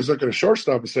I always look at a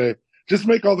shortstop and say, just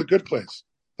make all the good plays.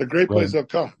 The great right, plays will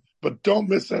come, but don't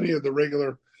miss any of the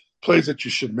regular plays that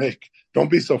you should make.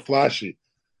 Don't be so flashy.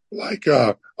 Like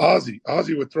Ozzy.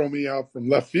 Ozzy would throw me out from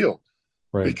left field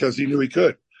right. because he knew he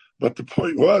could. But the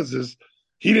point is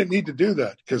he didn't need to do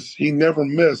that because he never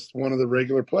missed one of the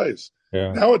regular plays.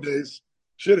 Yeah, Nowadays,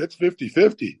 shit, it's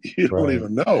 50-50. You don't right.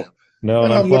 even know. No,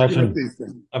 and And I'm looking at these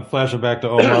things. I'm flashing back to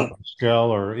Omar Pascal,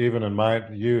 or even in my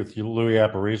youth, Louis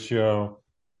Aparicio.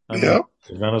 I mean, Yeah.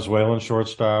 Venezuelan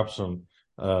shortstops, and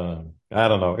I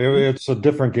don't know. It's a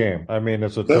different game. I mean,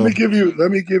 it's a total.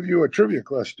 Let me give you a trivia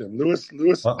question. Louis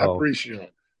Uh-oh. Aparicio.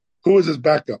 Who was his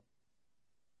backup?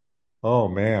 Oh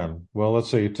man. Well,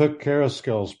 let's see. He took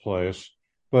Carrasquil's place,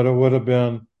 but it would have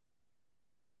been,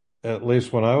 at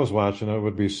least when I was watching it,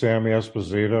 would be Sammy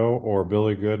Esposito or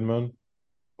Billy Goodman.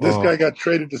 This Oh, guy got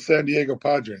traded to San Diego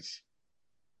Padres.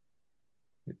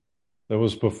 it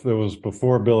was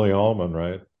before Billy Allman,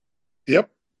 right? Yep.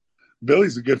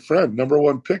 Billy's a good friend. Number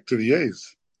one pick to the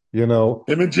A's. You know,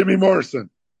 Him and Jimmy Morrison.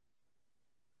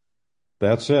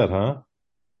 that's it, huh?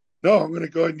 No, I'm going to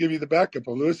go ahead and give you the backup.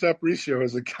 Luis Aparicio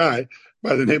is a guy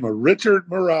by the name of Richard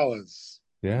Morales.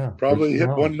 Yeah, Rich Probably hit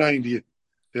Morales. 190.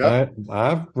 Yeah.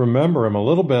 I remember him a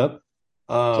little bit.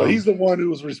 So Um, he's the one who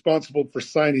was responsible for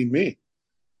signing me.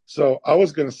 So I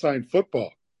was going to sign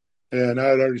football. And I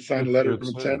had already signed a what you letter had of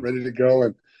intent, said. ready to go.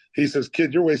 And he says,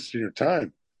 "Kid, you're wasting your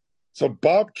time." So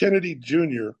Bob Kennedy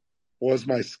Jr. was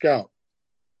my scout,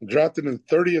 drafted in the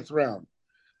 30th round.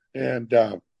 And,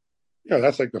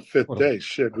 that's like the fifth What a day.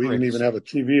 Shit, we didn't great. even have a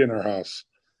TV in our house.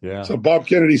 Yeah. So Bob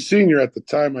Kennedy Sr. at the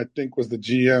time, I think, was the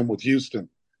GM with Houston.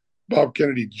 Bob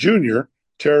Kennedy Jr.,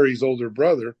 Terry's older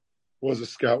brother, was a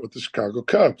scout with the Chicago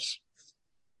Cubs.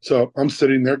 So I'm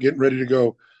sitting there getting ready to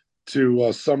go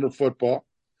to summer football.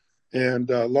 And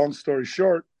long story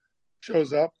short,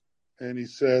 shows up and he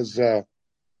says,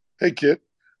 "Hey, kid,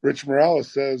 Rich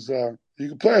Morales says you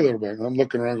can play a little bit." And I'm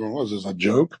looking around going, "What is this, a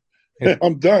joke?"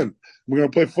 I'm done. We're going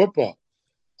to play football.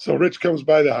 So Rich comes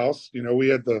by the house. We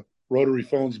had the rotary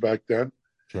phones back then.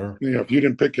 Sure. If you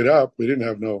didn't pick it up, we didn't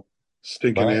have no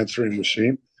stinking Right. answering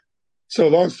machine. So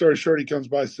long story short, he comes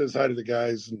by, says hi to the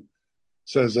guys, and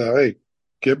says, "Hey,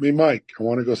 get me Mike. I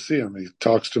want to go see him." He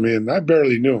talks to me, and I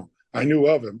barely knew him. I knew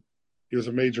of him. He was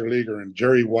a major leaguer, and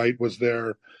Jerry White was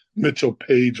there. Mitchell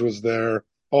Page was there,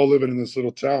 all living in this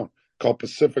little town called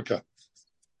Pacifica.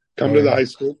 Come Oh to the yeah. high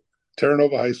school, Terra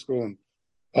Nova High School, and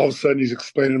all of a sudden he's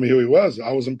explaining to me who he was.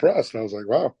 I was impressed. I was like,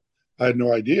 wow, I had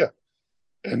no idea.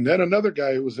 And then another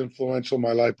guy who was influential in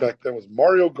my life back then was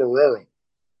Mario Guerrero.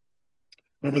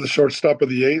 Remember the shortstop of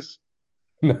the A's?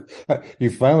 You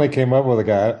finally came up with a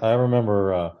guy. I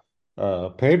remember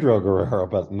Pedro Guerrero,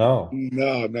 but no.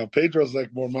 No, no. Pedro's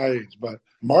like more my age, but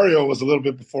Mario was a little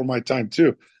bit before my time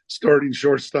too. Starting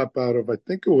shortstop out of, I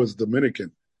think it was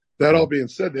Dominican. That Yeah. all being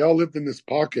said, they all lived in this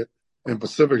pocket in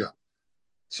Pacifica.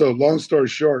 So long story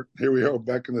short, here we are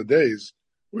back in the days.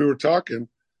 We were talking,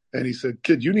 and he said,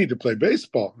 "Kid, you need to play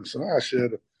baseball." I said, "Ah,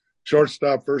 shit,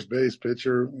 shortstop, first base,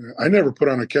 pitcher." I never put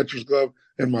on a catcher's glove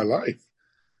in my life.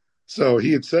 So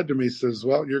he had said to me, he says,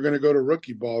 well, you're going to go to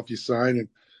rookie ball if you sign, and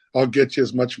I'll get you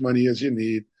as much money as you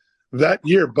need. That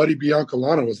year, Buddy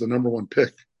Biancalana was the number one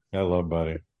pick. I love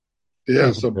Buddy. Yeah,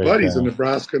 He's a so great Buddy's in guy.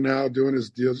 Nebraska now doing his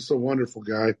deal. Just a wonderful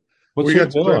guy. What's We he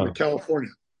got to play him in doing? California.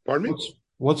 Pardon me?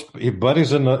 What's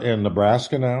Buddy's in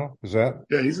Nebraska now? Is that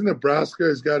Yeah, he's in Nebraska.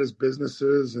 He's got his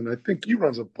businesses, and I think he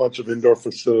runs a bunch of indoor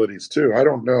facilities too. I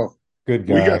don't know. good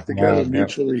We guy? got together Yeah, yeah,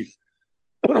 mutually.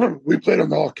 We played on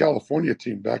the All California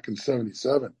team back in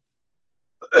 '77.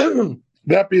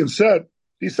 That being said,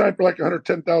 he signed for like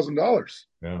 $110,000.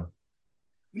 yeah.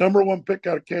 Number one pick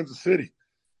out of Kansas City.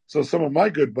 So some of my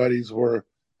good buddies were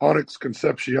Onyx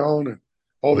Concepcion and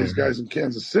all these Mhm. guys in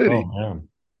Kansas Oh City. man.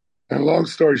 And long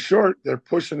story short, they're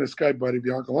pushing this guy, Buddy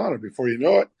Biancalana. Before you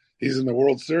know it, he's in the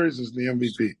World Series as the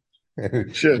MVP.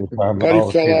 Shit, if Buddy All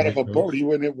the fell out TV of a shows. boat, he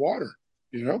wouldn't hit water,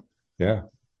 you know? Yeah.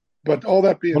 But all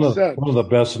that being said, One of the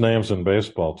best names in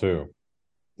baseball too.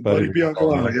 Buddy Buddy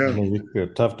Biancalana, Bianco. I yeah.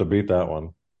 mean, tough to beat that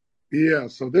one. Yeah,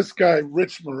 so this guy,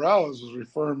 Rich Morales, was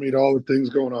referring me to all the things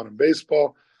going on in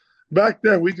baseball. Back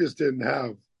then, we just didn't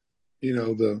have,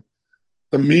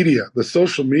 the media, the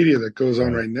social media that goes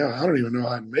on Right. right now. I don't even know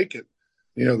how to make it.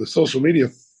 The social media,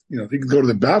 he can go to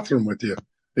the bathroom with you.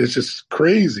 It's just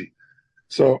crazy.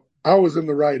 So I was in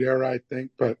the right era, I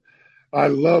think, but I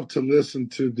love to listen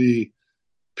to the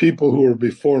people who were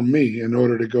before me in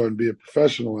order to go and be a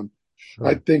professional. And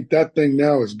I Sure. think that thing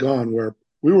now is gone where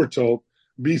we were told,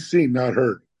 be seen, not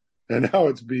heard. And now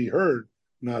it's be heard,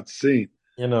 not seen.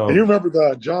 You And you know, remember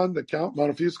the John, the Count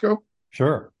Montefusco?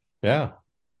 sure. Yeah.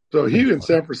 So he in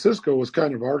San Francisco was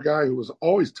kind of our guy who was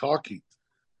always talking.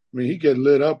 I mean, he'd get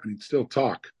lit up and he'd still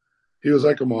talk. He was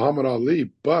like a Muhammad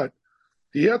Ali, but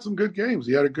he had some good games.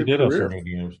 He had a He good did have some career. good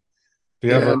games. If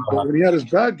you ever, But when he had his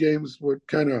bad games, what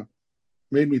kind of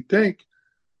made me think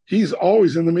he's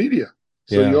always in the media.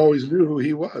 So yeah. you always knew who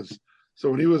he was. So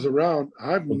when he was around,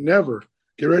 I've never,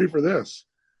 get ready for this,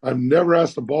 I've never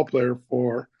asked a ball player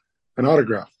for an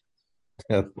autograph.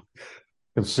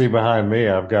 You can see behind me,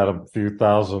 I've got a few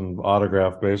thousand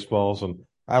autographed baseballs, and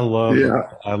Yeah.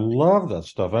 I love that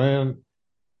stuff. And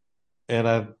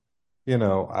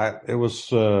it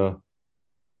was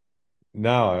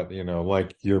now,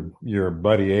 like your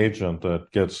buddy agent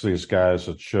that gets these guys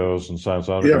at shows and signs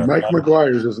Yeah. autographs. Mike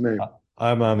McGuire's his name.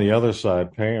 I'm on the other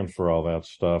side paying for all that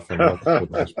stuff and looking for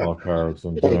baseball cards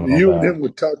and Well, doing all you and that. him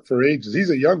would talk for ages. He's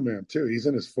a young man, too. He's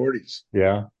in his 40s.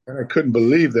 Yeah. And I couldn't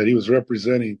believe that he was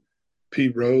representing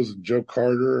Pete Rose and Joe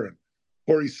Carter and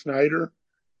Corey Snyder.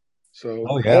 So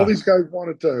Oh all yeah. these guys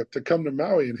wanted to come to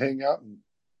Maui and hang out. And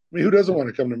I mean, who doesn't want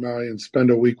to come to Maui and spend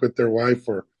a week with their wife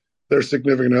or their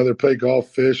significant other, play golf,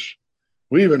 fish?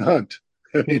 We even hunt.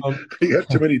 I mean, Um, we got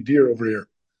too many deer over here.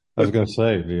 I was going to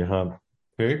say, do you hunt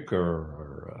pig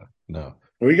or no?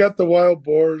 We got the wild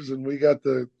boars and we got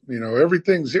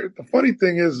everything's here. The funny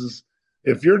thing is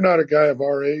if you're not a guy of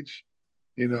our age,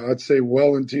 I'd say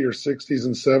well into your 60s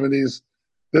and 70s,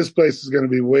 this place is going to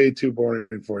be way too boring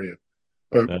for you.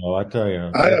 But No, I tell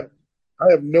you, I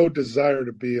have no desire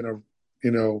to be in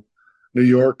New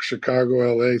York,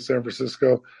 Chicago, LA, San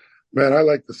Francisco. Man, I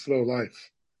like the slow life.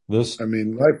 this I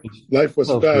mean, life was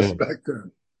feels fast good. back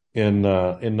then. In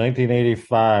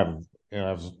 1985,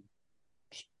 I've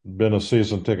been a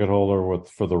season ticket holder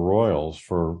for the Royals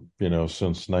for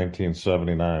since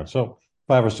 1979, so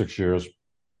 5 or 6 years.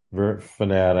 Very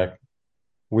fanatic.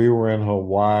 We were in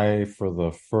Hawaii for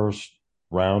the first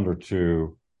round or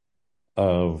two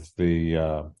of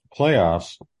the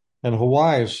playoffs, and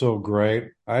Hawaii is so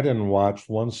great. I didn't watch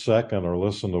 1 second or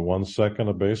listen to 1 second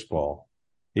of baseball,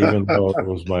 even though it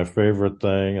was my favorite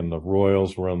thing, and the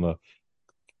Royals were in the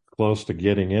close to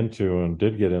getting into and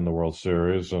did get in the World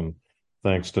Series. And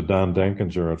thanks to Don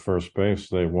Denkinger at first base,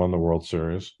 they won the World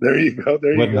Series. There you go.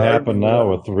 There you Wouldn't go. I happen remember now that.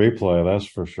 with the replay, that's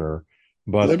for sure.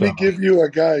 Let But me give you a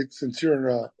guy, since you're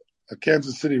a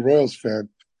Kansas City Royals fan.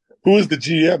 Who was the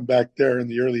GM back there in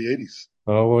the early 80s?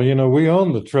 oh well, we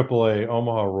owned the AAA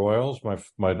Omaha Royals.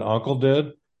 My uncle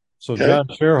did. So Okay. John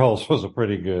Scherholz was a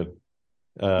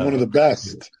One of uh, the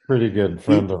best. pretty good You,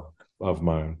 friend of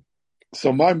mine.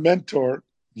 so my mentor,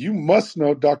 you must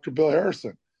know Dr. Bill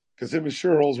Harrison because him and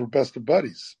Sherholes were best of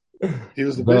buddies. He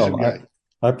was the No, vision guy.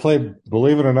 I played,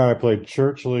 believe it or not, I played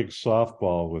church league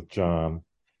softball with John,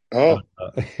 Oh,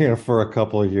 for a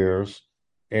couple of years.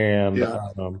 And,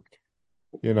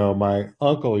 yeah. my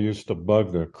uncle used to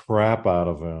bug the crap out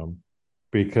of him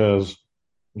because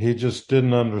he just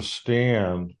didn't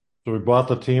understand. So we bought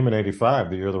the team in '85,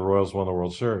 the year the Royals won the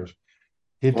World Series.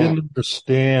 He Wow. didn't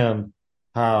understand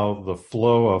how the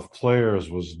flow of players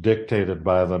was dictated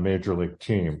by the major league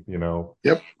team. You know,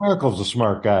 Yep. Michael's a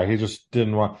smart guy. He just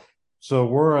didn't want. So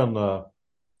we're in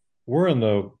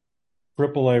the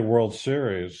AAA World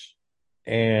Series,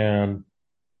 and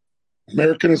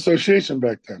American Association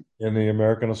back then. in the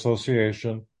American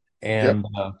Association, Yep. and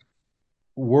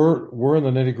we're in the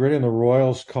nitty gritty, and the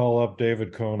Royals call up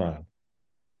David Conine,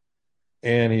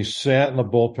 and he sat in the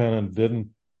bullpen and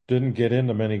didn't get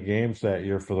into many games that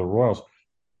year for the Royals.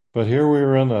 But here we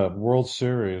were in the World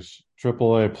Series,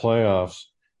 AAA playoffs.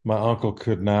 My uncle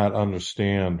could not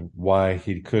understand why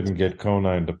he couldn't get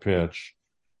Conine to pitch,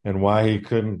 and why he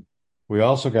couldn't. We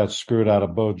also got screwed out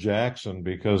of Bo Jackson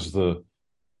because the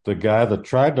guy that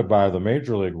tried to buy the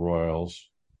Major League Royals,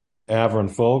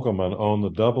 Avron Fogelman, owned the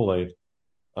Double-A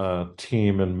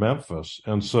team in Memphis.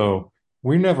 And so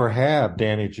we never had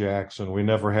Danny Jackson. We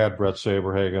never had Brett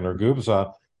Saberhagen or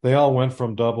Gubza. They all went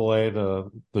from Double-A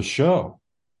to the show.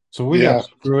 So we got Yeah.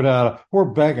 screwed out. We're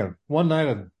begging. One night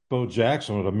at Bo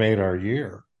Jackson would have made our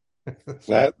year.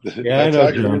 That Yeah, I that's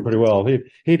know John accurate. pretty well.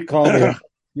 He'd call me.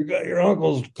 You got your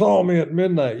uncle's call me at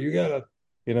midnight. You gotta,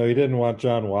 he didn't want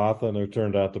John Wathan, who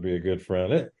turned out to be a good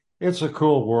friend. It's a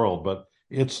cool world, but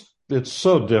it's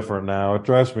so different now. It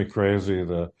drives me crazy.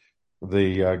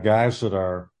 The guys that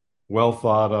are well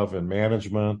thought of in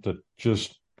management that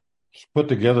just put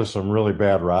together some really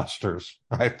bad rosters,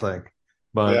 I think.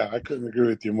 But Yeah, I couldn't agree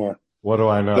with you more. what do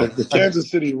I The, know? the Kansas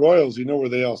City Royals, you know where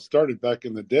they all started back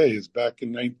in the day, is back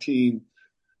in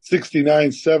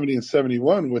 1969, 70, and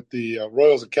 71 with the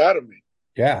Royals Academy.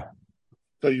 Yeah,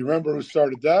 So you remember who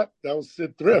started that? That was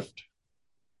Sid Thrift.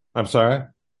 I'm sorry.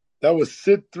 That was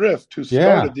Sid Thrift who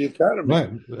Yeah, started the academy. right.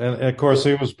 And of course,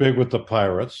 he was big with the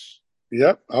Pirates.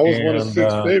 Yep, I was one of And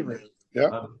Sid's favorites.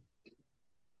 Yep.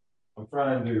 I'm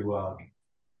trying to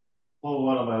pull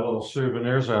one of my little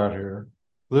souvenirs out here.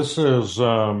 This is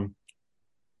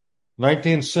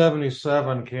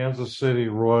 1977 Kansas City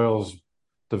Royals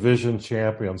division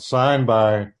champion, signed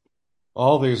by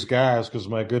all these guys because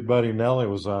my good buddy Nelly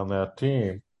was on that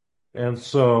team. And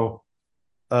so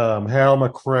Hal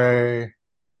McRae,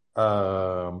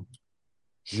 um,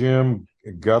 Jim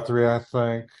Guthrie, I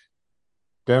think,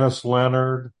 Dennis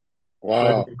Leonard,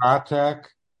 Freddie Wow. Patek.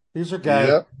 These are guys,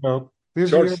 Yep.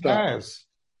 these are your Shortstop. guys.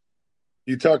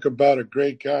 You talk about a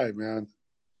great guy, man.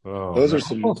 Oh Those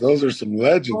man. are some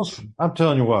legends. I'm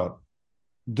telling you what,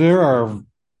 there are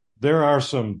there are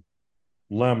some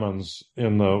lemons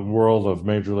in the world of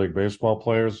Major League Baseball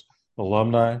players,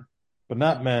 alumni, but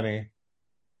not many.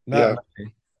 Not Yeah,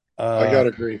 many. I Uh, gotta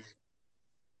agree.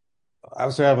 I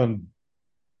was having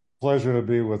pleasure to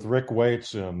be with Rick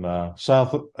Waits in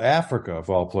South Africa, of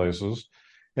all places,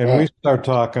 and we Wow. start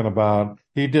talking about.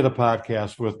 He did a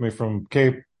podcast with me from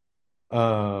Cape.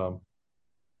 Uh,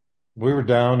 we were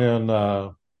down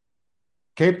in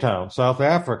Cape Town, South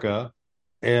Africa,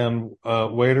 and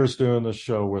Waiter's doing the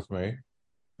show with me.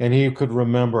 And he could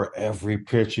remember every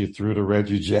pitch he threw to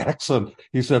Reggie Jackson.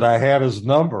 He said, I had his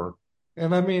number.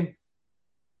 And I mean,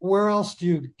 where else do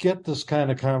you get this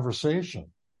kind of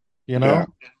conversation? You Yeah. know,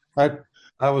 I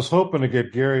I was hoping to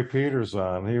get Gary Peters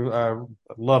on. I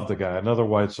love the guy, another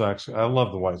White Sox. I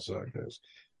love the White Sox guys.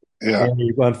 Yeah. And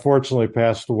he unfortunately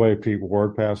passed away. Pete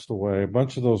Ward passed away. A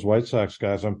bunch of those White Sox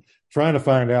guys. I'm trying to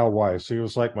find Al Weiss. He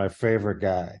was like my favorite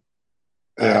guy.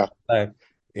 I, Yeah. I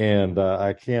and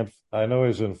I can't. I know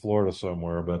he's in Florida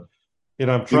somewhere, but I'm You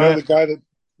know trying. the I'm guy that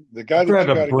trying you to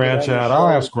got to get branch on your out. I'll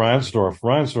show. ask Reinsdorf.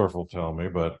 Reinsdorf will tell me,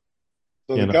 but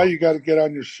So you the guy know, you got to get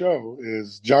on your show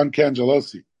is John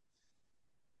Cangelosi.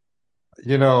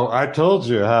 I told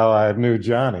you how I knew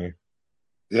Johnny.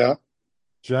 Yeah.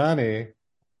 Johnny,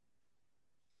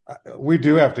 we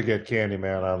do have to get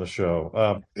Candyman on the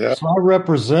show. Yeah. So I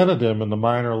represented him in the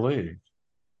minor league,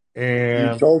 You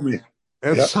and told me.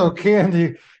 and Yeah. so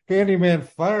Candyman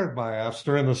fired my ass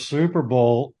during the Super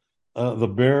Bowl. The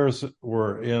Bears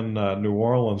were in New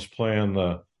Orleans playing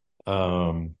the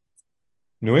um,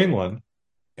 New England,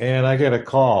 and I get a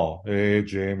call. Hey,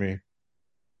 Jamie,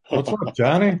 what's up,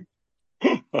 Johnny?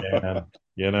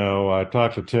 And I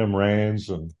talked to Tim Raines,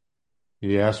 and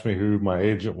he asked me who my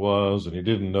agent was, and he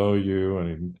didn't know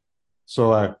you,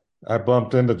 so I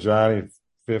bumped into Johnny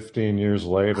 15 years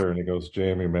later, and he goes,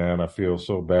 Jamie, man, I feel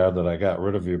so bad that I got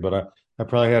rid of you, but I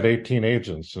probably had 18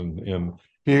 agents, and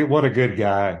what a good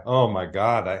guy. Oh my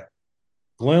God,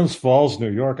 Glens Falls,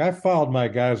 New York. I followed my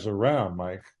guys around,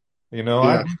 Mike.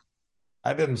 Yeah.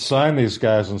 I didn't sign these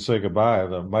guys and say goodbye.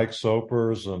 The Mike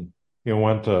Sopers and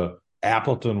went to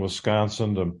Appleton,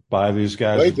 Wisconsin to buy these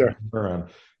guys Played there. dinner, and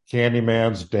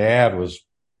Candyman's dad was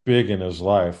big in his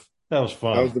life. That was That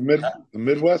fun. was the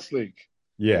Midwest League.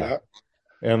 Yeah.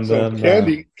 Yeah. And So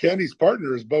then Candy's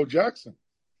partner is Bo Jackson.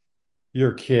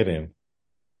 you're kidding.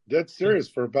 Dead serious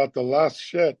for about the last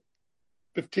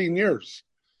 15 years.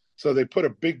 So they put a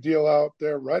big deal out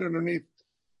there right underneath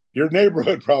your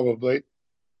neighborhood, probably.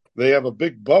 They have a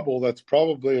big bubble that's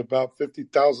probably about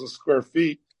 50,000 square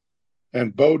feet.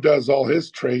 And Bo does all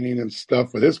his training and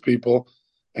stuff with his people.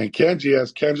 And Kenji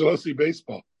has Cangelosi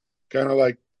baseball, kind of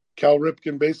like Cal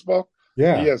Ripken baseball. He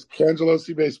Yeah. has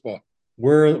Cangelosi baseball.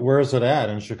 Where is it at?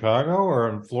 In Chicago or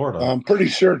in Florida? I'm pretty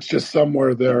sure it's just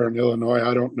somewhere there in Illinois.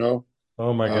 I don't know.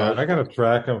 Oh my Uh, God. I gotta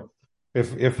track him.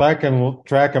 If I can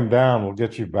track him down, we'll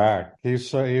get you back.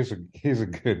 He's a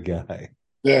good guy.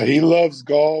 yeah, he loves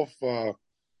golf.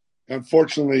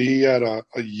 Unfortunately, he had a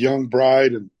young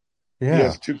bride and he Yeah.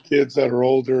 has two kids that are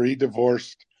older. He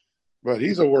divorced, but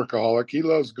he's a workaholic. He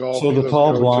loves golf. So He the loves tall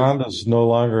coaching. blonde is no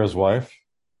longer his wife.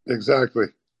 Exactly.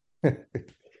 I,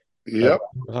 Yep.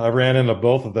 I ran into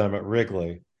both of them at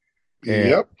Wrigley,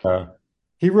 and Yep.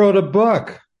 he wrote a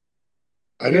book.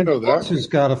 I Yeah, didn't know that. he's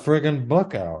got a friggin'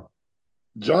 book out.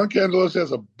 John Candelos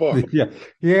has a book. Yeah,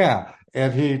 yeah,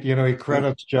 and he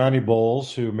credits Johnny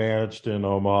Bowles, who managed in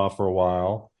Omaha for a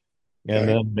while, and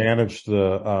Okay. then managed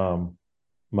the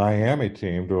Miami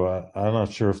team. I'm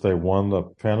not sure if they won the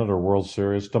pennant or World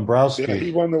Series. Yeah, Dombrowski,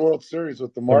 he won the World Series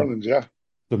with the Dom, Marlins. Yeah,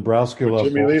 Dombrowski with left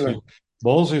Jimmy Bowlesy. Leland.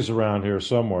 Bowlesy's around here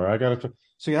somewhere. I got to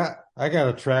see. I got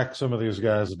to track some of these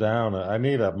guys down. I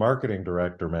need a marketing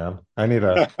director, man. I need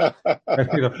a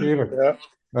feeder.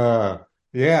 Yeah. Uh,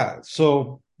 yeah.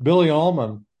 So Billy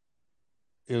Allman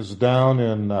is down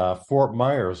in Fort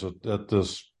Myers at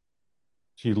this.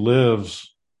 He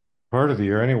lives part of the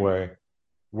year anyway,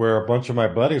 where a bunch of my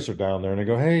buddies are down there, and they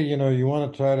go, "Hey, you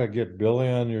want to try to get Billy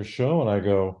on your show?" And I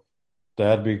go,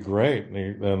 "That'd be great."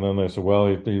 And then they said, "Well,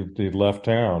 he left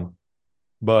town,"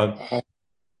 but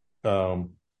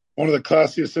um, One of the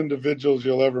classiest individuals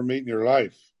you'll ever meet in your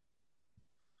life.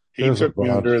 He there's a took me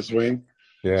under bunch. his wing.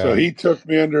 So Yeah. he took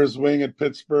me under his wing at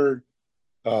Pittsburgh.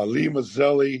 Lee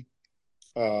Mazzelli,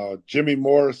 Jimmy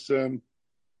Morrison,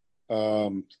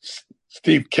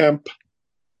 Steve Kemp.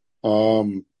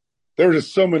 There were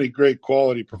just so many great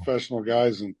quality professional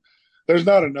guys, and there's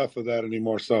not enough of that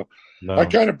anymore. So I No.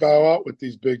 kind of bow out with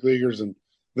these big leaguers, and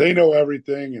they know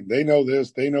everything, and they know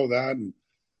this, they know that, and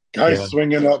guys Yeah.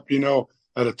 swinging up,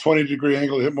 at a 20-degree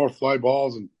angle to hit more fly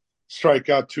balls and strike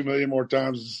out 2 million more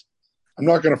times. I'm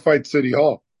not going to fight City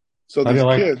Hall. So How do you these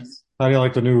like kids, how do you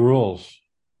like the new rules?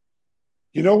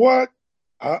 you know what?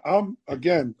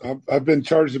 I've been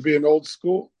charged of being old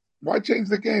school. Why change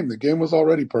the game? The game was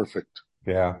already perfect.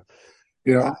 Yeah.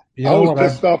 You know, You I know was what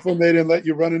pissed off when they didn't let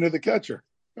you run into the catcher.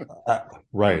 I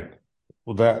right.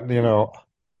 Well,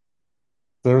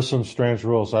 there's some strange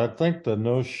rules. I think the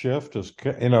no shift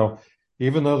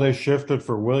even though they shifted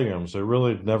for Williams, they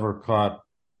really never caught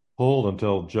hold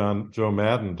until Joe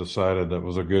Madden decided that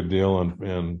was a good deal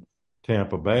in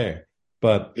Tampa Bay.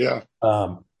 But Yeah,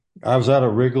 um, I was out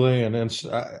of Wrigley, and then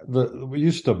we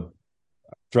used to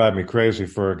drive me crazy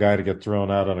for a guy to get thrown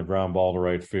out on a ground ball to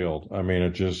right field. I mean,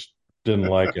 it just didn't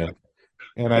like it.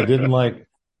 And I didn't like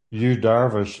you,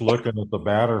 Darvish, looking at the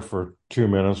batter for 2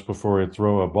 minutes before he'd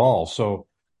throw a ball. So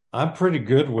I'm pretty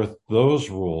good with those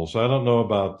rules. I don't know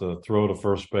about the throw to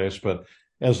first base, but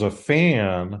as a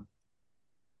fan,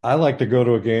 I like to go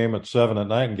to a game at 7 at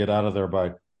night and get out of there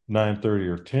by 9:30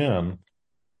 or 10,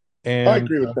 I and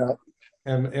agree with that.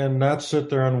 and not sit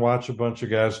there and watch a bunch of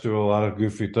guys do a lot of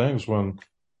goofy things when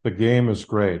the game is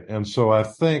great. And so I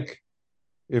think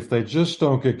if they just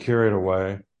don't get carried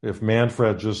away, if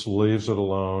Manfred just leaves it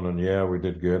alone and yeah, we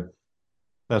did good,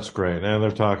 that's great. And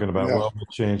they're talking about, Yeah, well, we'll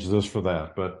change this for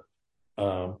that. But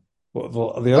well,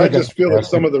 the other I guy just feel that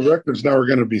asked some me, of the records now are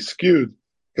going to be skewed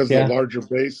because of the yeah, larger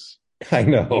base. I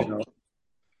You know. know,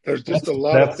 there's just a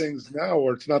lot of That's things now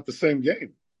where it's not the same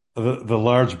game. the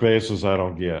large bases I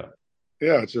don't get.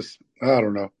 Yeah, it's just I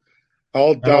don't know.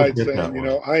 All I don't died get saying, that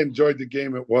one. I enjoyed the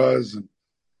game it was,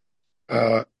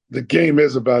 and the game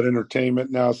is about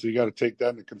entertainment now, so you got to take that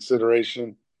into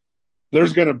consideration.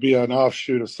 There's going to be an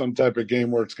offshoot of some type of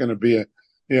game where it's going to be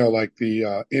like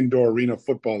the indoor arena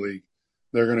football league.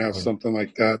 They're going to have something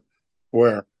like that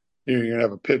where you're going to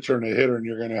have a pitcher and a hitter, and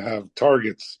you're going to have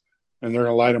targets, and they're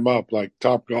going to light them up like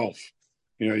Top Golf.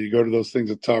 You go to those things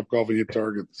at Top Golf and you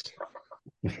targets.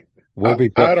 We'll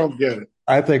be. I don't get it.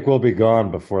 I think we'll be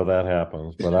gone before that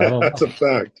happens, but I don't That's know. a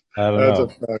fact. I don't That's a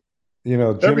know. fact.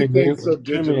 Jimmy Everything's so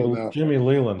digital Jimmy now. Jimmy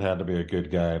Leland had to be a good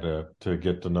guy to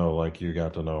get to know like you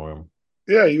got to know him.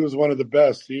 Yeah, he was one of the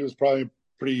best. He was probably a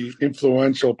pretty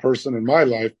influential person in my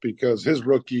life because his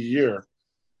rookie year,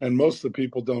 and most of the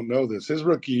people don't know this, his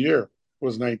rookie year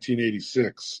was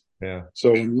 1986. Yeah.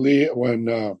 So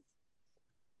who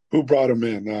brought him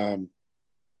in?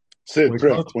 Sid We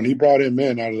Priff. coached. When he brought him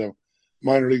in out of the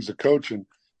minor leagues of coaching,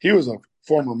 he was a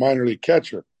former minor league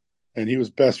catcher, and he was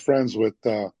best friends with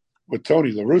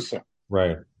Tony La Russa.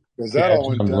 Right. Because Yeah, that all it's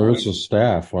went on down. Larissa's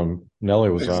staff when Nelly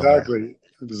was on there. Exactly,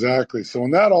 exactly. So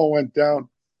when that all went down,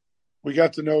 we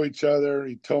got to know each other.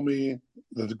 He told me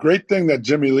the great thing that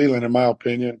Jimmy Leland, in my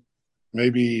opinion,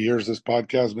 maybe he hears this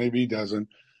podcast, maybe he doesn't,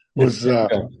 was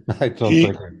I don't he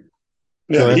think.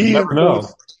 yeah, Go ahead. You he never know.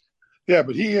 influenced yeah,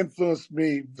 but he influenced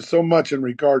me so much in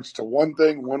regards to one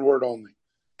thing, one word only,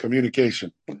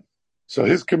 communication. So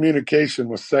his communication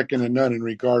was second to none in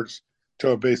regards to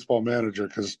a baseball manager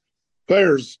because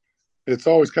players, it's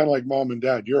always kind of like mom and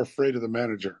dad. You're afraid of the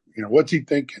manager. You know, what's he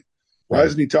thinking? Why Right.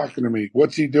 isn't he talking to me?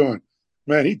 What's he doing?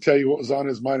 Man, he'd tell you what was on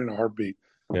his mind in a heartbeat.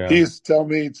 He Yeah. used to tell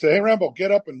me, he'd say, hey, Rambo,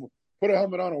 get up and put a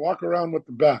helmet on and walk around with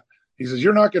the bat. He says,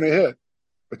 you're not going to hit,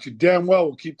 but you damn well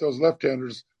will keep those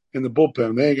left-handers in the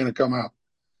bullpen. They ain't going to come out.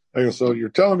 I go, so you're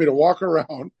telling me to walk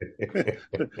around Get a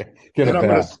and I'm going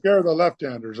to bat. scare the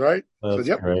left-handers, right? I said, That's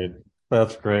yep. great.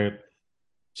 That's great.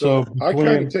 So So I kind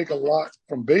of between take a lot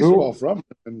from baseball who from him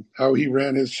and how he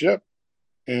ran his ship.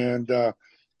 And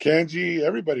Kanji,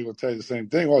 everybody will tell you the same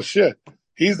thing. Well, shit,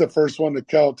 he's the first one to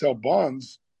tell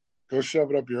Bonds, go shove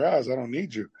it up your ass. I don't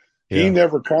need you. He yeah.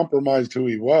 never compromised who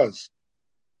he was.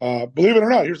 Believe it or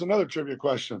not, here's another trivia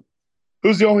question: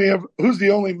 Who's the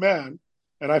only man?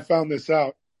 And I found this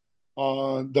out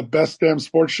on the Best Damn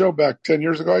Sports Show back 10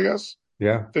 years ago, I guess,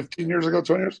 Yeah. 15 years ago,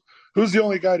 20 years. Who's the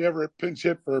only guy to ever pinch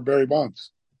hit for Barry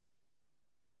Bonds?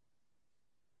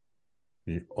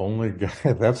 The only guy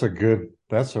that's a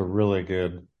really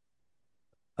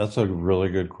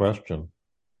good question.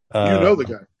 You Uh know the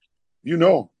guy. You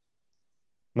know him.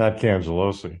 Not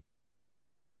Cangelosi.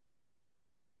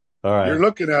 All You're right.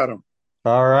 looking at him.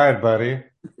 All right, buddy.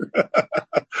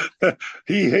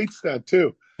 He hates that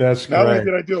too. That's Not only great.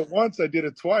 did I do it once, I did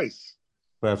it twice.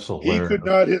 That's He could hilarious.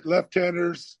 not hit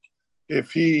left-handers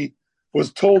if he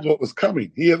was told what was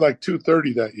coming. He had like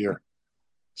 230 that year.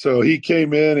 So he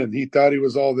came in and he thought he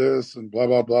was all this and blah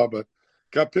blah blah, but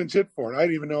got pinch hit for it. I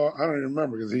didn't even know. I don't even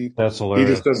remember because That's he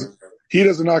just hilarious.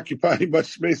 doesn't occupy much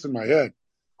space in my head.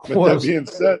 But Was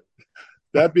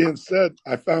that being said,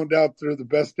 I found out through the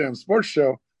Best Damn Sports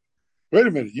Show. Wait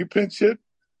a minute, you pinch hit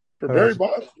for Barry that's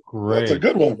Bonds? That's a great.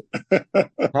 good one.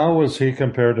 How was he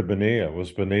compared to Bonilla?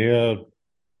 Was Bonilla,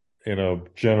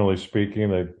 generally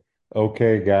speaking, a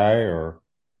okay guy or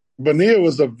Bonilla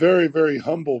was a very, very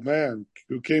humble man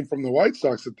who came from the White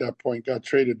Sox at that point, got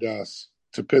traded to us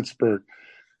to Pittsburgh.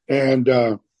 And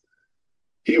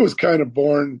he was kind of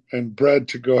born and bred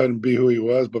to go ahead and be who he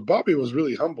was. But Bobby was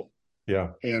really humble. yeah,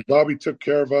 And Bobby took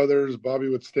care of others. Bobby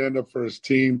would stand up for his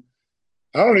team.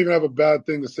 I don't even have a bad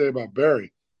thing to say about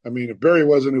Barry. I mean, if Barry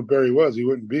wasn't who Barry was, he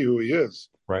wouldn't be who he is.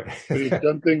 right. Could he have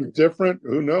done things different?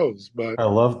 Who knows? But I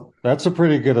love that's a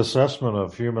pretty good assessment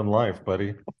of human life,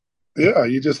 buddy. yeah,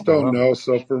 you just I don't love it. know.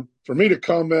 So for me to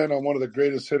comment on one of the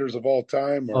greatest hitters of all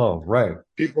time, or Oh, right,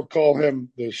 people call him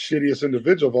the shittiest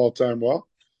individual of all time, well,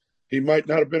 he might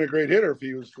not have been a great hitter if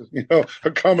he was,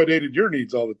 accommodated your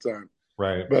needs all the time.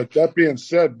 right. But that being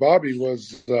said, Bobby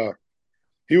was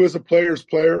he was a player's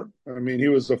player. I mean, he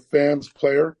was a fan's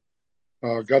player.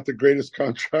 Got the greatest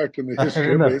contract in the history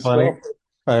Isn't of that funny? baseball.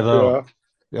 I Yeah. know.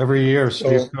 Every year,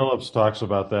 Steve So Phillips talks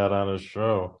about that on his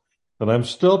show, and I'm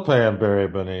still paying Barry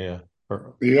Bonilla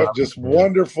or yeah, Bobby just Bonilla.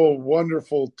 wonderful,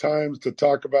 wonderful times to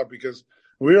talk about because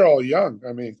we were all young.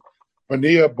 I mean,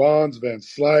 Bonilla, Bonds, Van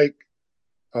Slyke,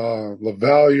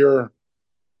 LaValliere.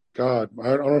 God, I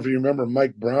don't know if you remember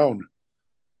Mike Brown.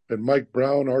 And Mike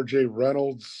Brown, R.J.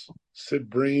 Reynolds, Sid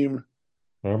Bream,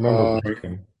 I remember uh,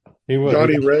 Bream. He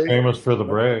Johnny was Ray. famous for the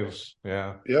Braves.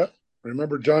 Yeah, Yeah,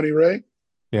 remember Johnny Ray?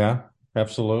 yeah,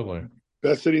 absolutely.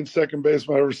 Best hitting second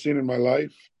baseman I've ever seen in my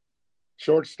life.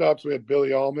 Shortstops, we had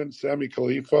Billy Allman, Sammy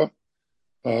Khalifa.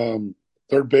 Um,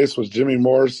 Third base was Jimmy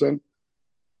Morrison.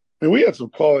 And we had some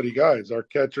quality guys. Our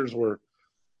catchers were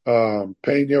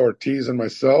Pena, Ortiz, and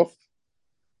myself.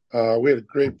 We had a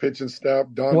great pitching staff.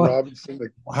 Don What? Robinson, the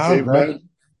How that? caveman.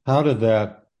 How did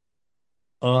that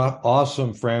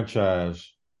awesome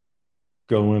franchise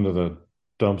go into the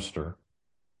dumpster?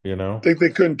 You I know? think they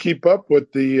couldn't keep up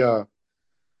with the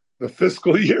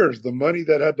fiscal years, the money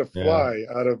that had to Yeah. fly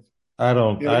out of, I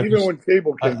don't. I even just. when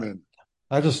cable came I. in.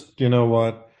 I just. You know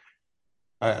what?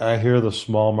 I hear the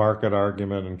small market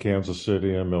argument in Kansas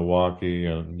City and Milwaukee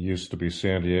and used to be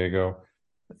San Diego.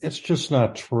 It's just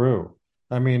not true.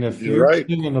 I mean, if You're you're right.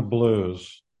 singing the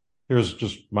blues, here's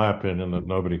just my opinion that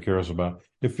nobody cares about.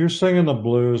 If you're singing the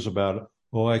blues about,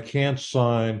 well, I can't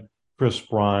sign Chris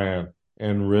Bryant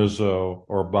and Rizzo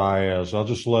or Baez. I'll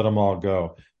just let them all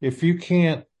go. If you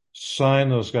can't sign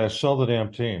those guys, sell the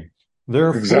damn team.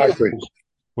 They're Exactly. fools,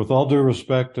 with all due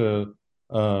respect to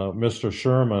Mr.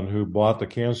 Sherman, who bought the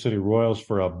Kansas City Royals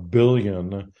for $1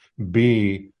 billion.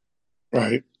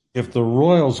 Right. If the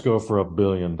Royals go for $1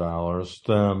 billion,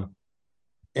 then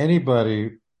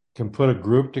anybody can put a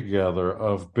group together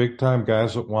of big time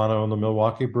guys that want to own the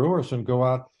Milwaukee Brewers and go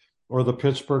out, or the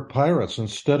Pittsburgh Pirates,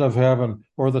 instead of having,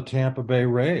 or the Tampa Bay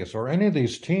Rays, or any of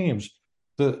these teams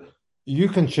that you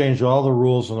can change all the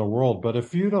rules in the world. But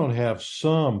if you don't have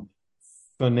some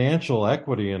financial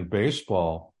equity in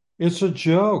baseball, it's a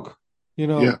joke. You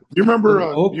Yeah. know, You remember in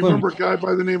you Oakland, remember a guy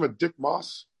by the name of Dick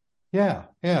Moss? yeah,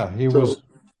 he So was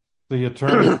the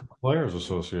attorney for the Players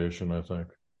Association, I think.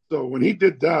 so when he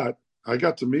did that, I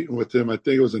got to meeting with him. I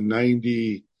think it was in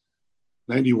 90,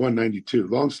 91, 92.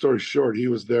 Long story short, he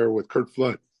was there with Kurt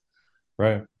Flood.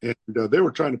 Right. And they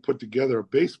were trying to put together a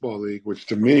baseball league, which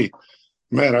to me,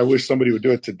 man, I wish somebody would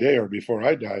do it today or before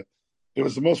I die. It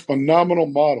was the most phenomenal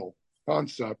model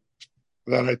concept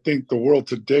that I think the world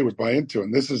today would buy into.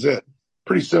 And this is it.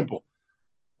 Pretty simple.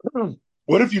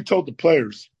 What if you told the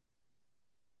players,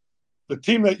 the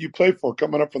team that you play for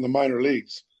coming up from the minor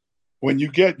leagues,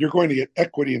 you're going to get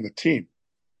equity in the team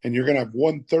and you're going to have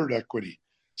 1/3 equity.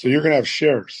 So you're going to have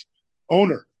shares.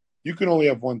 Owner, you can only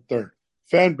have 1/3.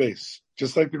 Fan base,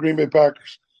 just like the Green Bay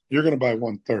Packers, you're going to buy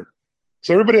 1/3.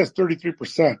 So everybody has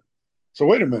 33%. So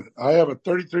wait a minute. I have a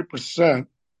 33%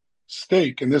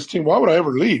 stake in this team. Why would I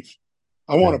ever leave?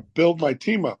 I want Yeah. to build my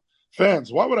team up.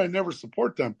 Fans, why would I never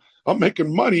support them? I'm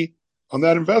making money on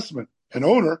that investment. And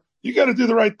owner, you got to do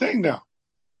the right thing now.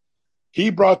 He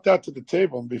brought that to the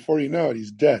table, and before you know it,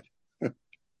 he's dead.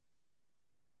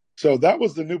 So that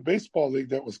was the new baseball league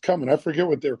that was coming. I forget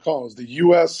what they were calling. It was the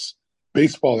U.S.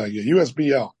 Baseball League,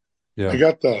 USBL. I Yeah.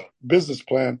 got the business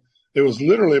plan. It was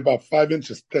literally about 5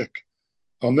 inches thick.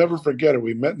 I'll never forget it.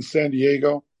 We met in San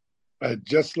Diego. I had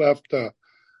just left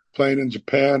playing in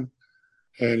Japan,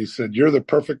 and he said, "You're the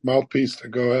perfect mouthpiece to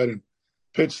go ahead and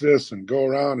pitch this and go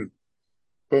around." And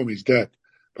boom, he's dead.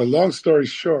 But long story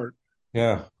short,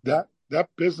 Yeah. that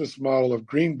business model of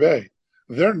Green Bay,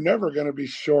 they're never going to be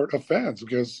short of fans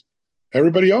because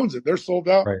everybody owns it. They're sold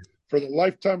out Right. for the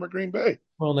lifetime of Green Bay.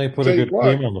 Well, they I'll put a tell you good what.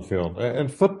 team on the field. And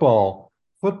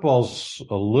football's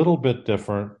a little bit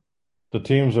different. The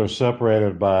teams are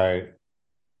separated by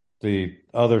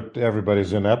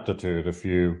everybody's ineptitude. If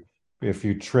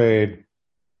you trade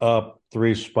up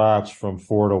 3 spots from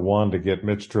 4 to 1 to get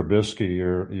Mitch Trubisky,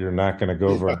 you're not going to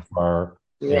go very far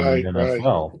in the Right, right,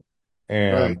 NFL.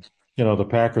 right. And the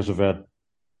Packers have had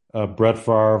Brett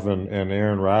Favre and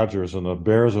Aaron Rodgers, and the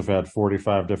Bears have had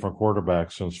 45 different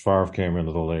quarterbacks since Favre came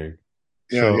into the league.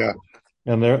 Yeah, So, yeah,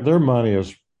 and their money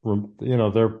is,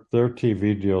 their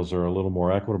TV deals are a little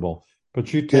more equitable.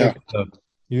 But yeah.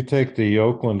 you take the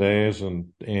Oakland A's,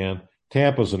 and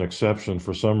Tampa's an exception.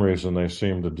 For some reason, they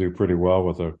seem to do pretty well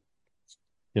with a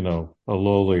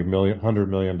lowly $100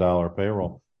 million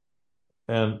payroll.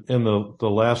 And in the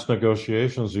last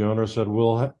negotiations, the owner said,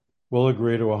 we'll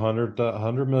agree to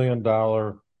 $100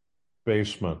 million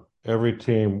basement. Every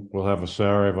team will have a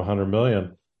salary of $100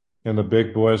 million. And the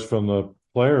big boys from the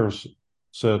players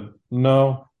said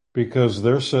no, because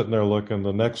they're sitting there looking,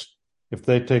 if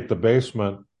they take the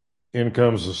basement, in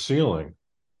comes the ceiling.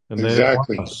 And they didn't want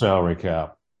Exactly. a salary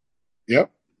cap,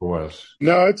 Yep. boys.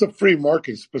 No, it's a free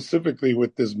market, specifically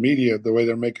with this media, the way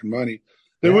they're making money.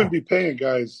 They Yeah, wouldn't be paying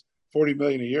guys 40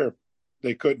 million a year.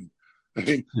 They couldn't. I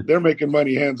mean, they're making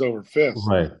money hands over fist.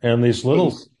 right. And So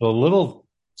this, the little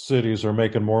cities are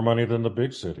making more money than the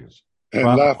big cities. and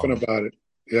Profit laughing wise. about it.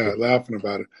 Yeah, laughing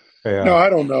about it. No, Yeah. I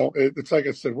don't know. It's like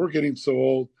I said, we're getting so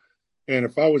old. And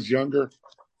if I was younger,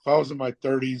 if I was in my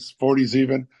 30s, 40s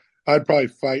even, I'd probably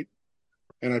fight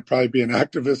and I'd probably be an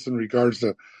activist in regards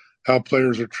to how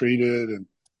players are treated and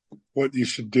what you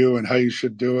should do and how you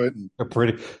should do it. And They're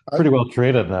pretty I, pretty well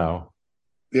traded now.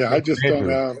 yeah, The I just don't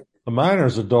majors. have The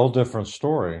minors a dull different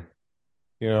story.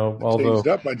 Although changed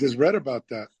up. I just read about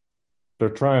that. they're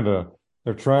trying to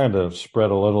they're trying to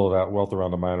spread a little of that wealth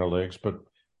around the minor leagues, but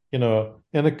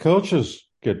and the coaches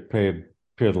get paid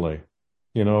piddly.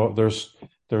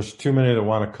 There's too many that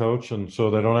want to coach, and so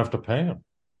they don't have to pay them.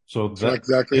 So That's that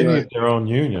exactly they need right. their own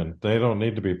union. They don't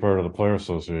need to be part of the player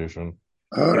association.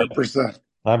 100%.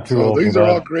 I'm too So old for these are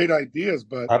all that. great ideas,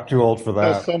 but I'm too old for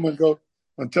until that. someone go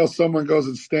until someone goes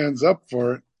and stands up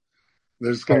for it,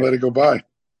 they're just going to Right. let it go by.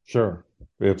 Sure.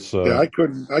 It's Yeah, I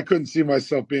couldn't see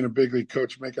myself being a big league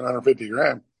coach making 150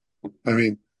 grand. I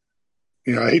mean,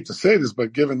 I hate to say this,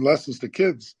 but giving lessons to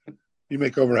kids you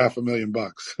make over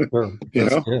 $500,000. Sure. You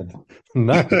That's know, good.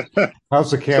 Nice.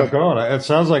 How's the camp so going? It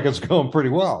sounds like it's going pretty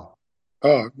well.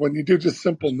 when you do just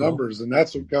simple Just well. numbers, and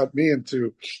that's what got me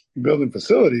into building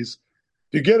facilities,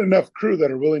 you get enough crew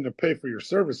that are willing to pay for your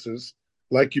services,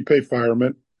 like you pay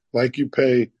firemen, like you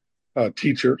pay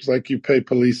teachers, like you pay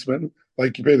policemen,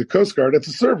 like you pay the Coast Guard. It's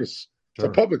a service. It's a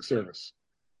Sure. public service.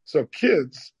 So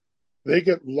kids, they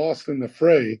get lost in the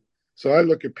fray. So I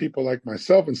look at people like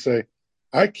myself and say,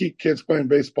 I keep kids playing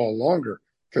baseball longer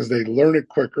because they learn it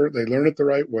quicker, they learn it the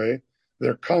right way,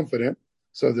 they're confident,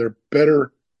 so they're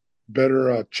better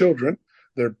children,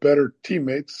 they're better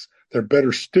teammates, they're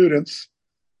better students,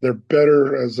 they're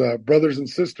better as brothers and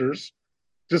sisters.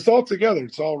 Just all together,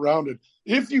 it's all rounded.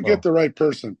 If you get Well, the right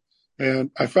person, and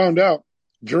I found out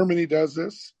Germany does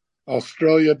this,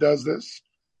 Australia does this,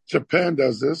 Japan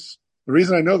does this. The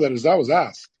reason I know that is I was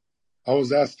asked. I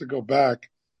was asked to go back,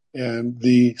 and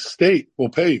the state will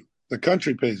pay you. The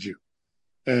country pays you.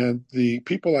 And the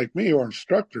people like me who are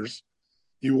instructors,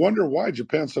 you wonder why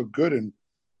Japan's so good in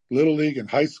little league and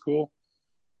high school.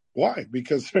 Why?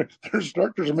 Because their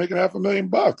instructors are making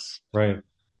 $500,000. right.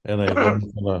 And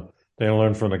they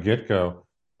learn from the get-go.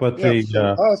 But Yeah. So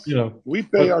us, we pay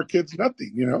but our kids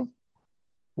nothing.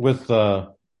 with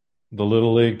the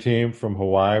Little League team from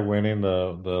Hawaii winning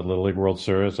the Little League World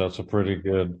Series, that's a pretty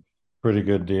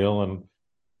good deal. And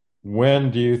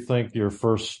when do you think your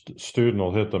first student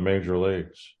will hit the major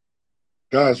leagues?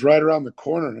 Guys, right around the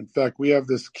corner. In fact, we have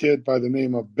this kid by the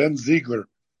name of Ben Ziegler,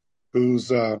 who's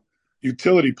a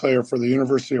utility player for the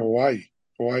University of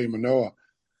Hawaii Manoa.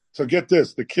 So get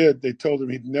this, the kid, they told him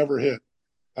he'd never hit.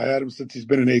 I had him since he's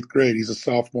been in eighth grade. He's a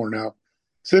sophomore now.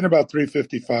 He's hitting about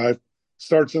 355,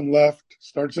 starts in left,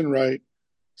 starts in right,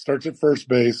 starts at first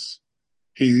base.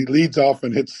 He leads off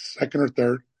and hits second or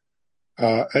third.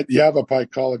 At Yavapai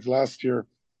College last year,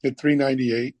 hit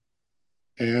 398,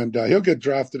 and he'll get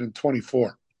drafted in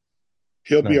 24.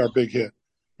 He'll be our Nice. big hit.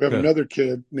 We have Good. another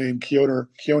kid named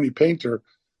Keone Painter,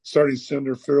 starting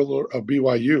center fielder of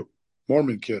BYU,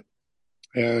 Mormon kid.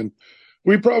 And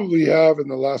we probably have in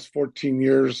the last 14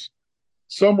 years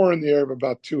somewhere in the area of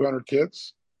about 200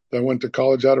 kids that went to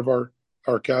college out of our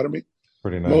academy.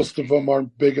 Pretty nice. Most of them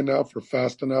aren't big enough or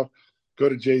fast enough, go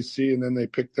to JC, and then they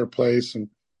pick their place.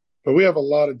 But we have a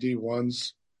lot of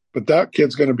D1s. But that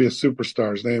kid's going to be a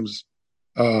superstar. His name's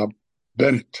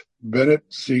Bennett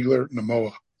Ziegler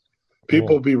Namoa. People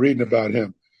will Cool. be reading about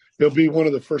him. He'll be one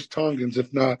of the first Tongans,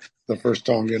 if not the first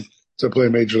Tongan, to play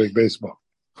Major League Baseball.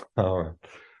 All right.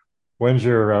 When's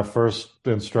your first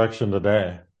instruction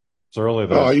today? It's early Oh,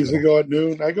 though. I usually go at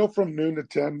noon. I go from noon to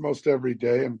 10 most every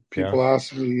day. And Yeah. people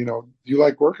ask me, do you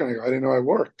like working? I go, I didn't know I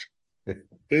worked.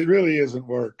 It really isn't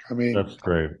work. I mean, That's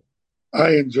great.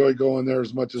 I enjoy going there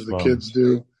as much as It's the fun. kids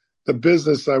do. The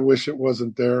business, I wish it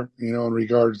wasn't there, in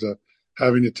regards to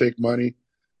having to take money.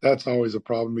 That's always a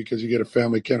problem because you get a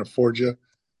family can't afford you.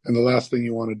 And the last thing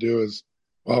you want to do is,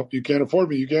 well, you can't afford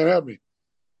me, you can't have me.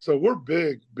 So we're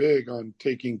big on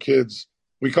taking kids.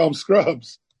 We call them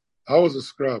scrubs. I was a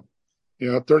scrub,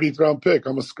 30th round pick.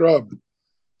 I'm a scrub.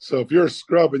 So if you're a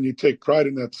scrub and you take pride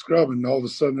in that scrub and all of a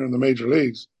sudden they're in the major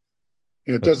leagues,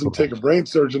 it That's doesn't take cool. a brain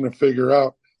surgeon to figure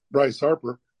out Bryce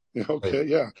Harper. Right. Okay,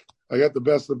 yeah, I got the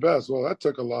best of the best. Well, that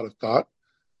took a lot of thought.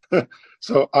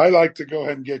 So I like to go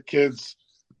ahead and get kids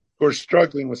who are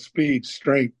struggling with speed,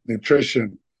 strength,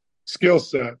 nutrition, skill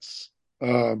sets,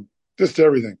 just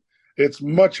everything. It's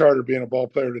much harder being a ball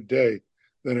player today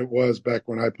than it was back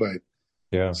when I played.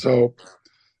 Yeah. So,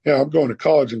 I'm going to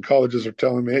college, and colleges are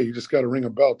telling me, hey, you just got to ring a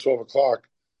bell 12 o'clock,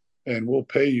 and we'll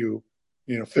pay you,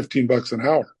 $15 an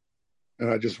hour. And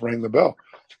I just rang the bell.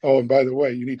 Oh, and by the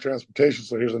way, you need transportation,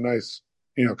 so here's a nice,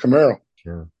 Camaro.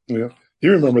 Sure. You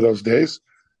remember those days.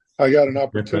 I got an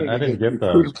opportunity I to didn't get get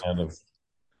those recruited. kind of.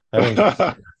 I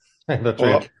didn't that's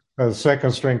Well, right. A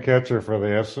second string catcher for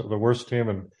the worst team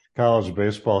in college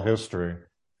baseball history.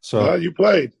 So you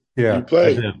played. You yeah, I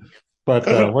played. did.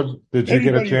 But what did you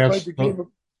get a Anybody who played chance? the game, Did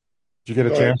you get a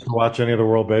go ahead. chance to watch any of the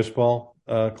World Baseball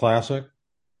Classic?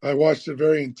 I watched it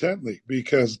very intently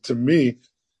because to me,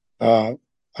 uh, That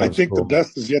I was think the cool.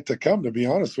 best is yet to come, to be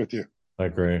honest with you. I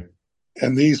agree.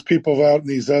 And these people out in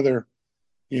these other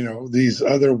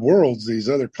worlds, these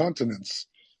other continents,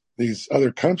 these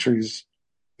other countries,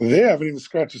 they haven't even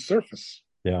scratched the surface.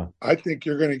 Yeah. I think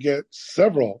you're going to get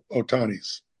several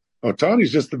Otanis.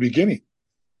 Otani's just the beginning.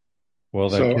 Well,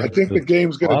 that So I kid, think the the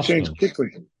game's going to change Boston, quickly.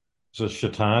 is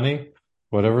it Shitani?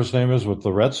 Whatever his name is with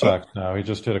the Red Sox now. He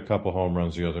just hit a couple home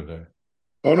runs the other day.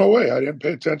 Oh, no way. I didn't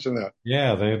pay attention to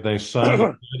Yeah, they signed the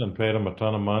that. kid and paid him a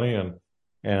ton of money, and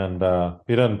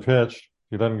he doesn't pitch.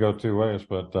 He doesn't go two ways,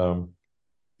 but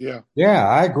Yeah, Yeah,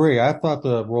 I agree. I thought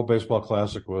the World Baseball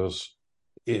Classic was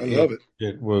I it love it, it.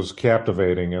 it was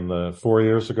captivating in the 4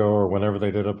 years ago or whenever they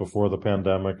did it before the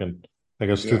pandemic, and I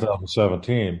guess Yeah,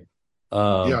 2017.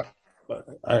 Um, yeah,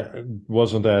 it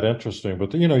wasn't that interesting,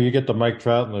 but you get the Mike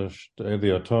Trout and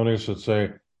the Otonis that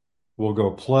say we'll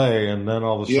go play, and then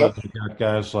all of a yep, sudden you got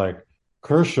guys like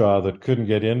Kershaw that couldn't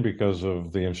get in because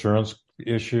of the insurance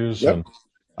issues, yep. and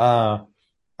uh,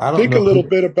 I don't Think a know little who.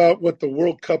 bit about what the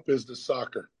World Cup is to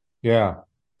soccer. Yeah,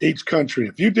 Each country.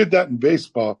 If you did that in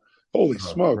baseball, holy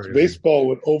smokes, crazy. baseball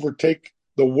would overtake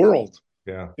the world.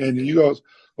 Yeah, And you go,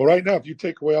 well, right now, if you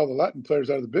take away all the Latin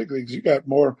players out of the big leagues, you got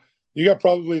more. You got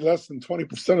probably less than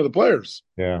 20% of the players.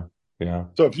 yeah, yeah.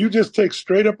 So if you just take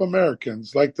straight up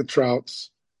Americans like the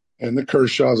Trouts and the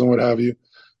Kershaws and what have you,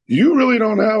 you really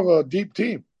don't have a deep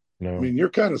team. I No, mean, you're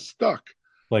kind of stuck.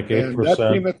 like eight And that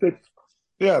team percent. that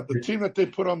they, yeah, the team that they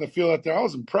put on the field out there, I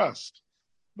was impressed.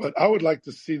 But I would like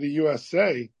to see the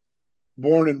USA,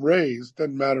 born and raised,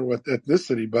 doesn't matter what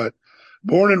ethnicity, but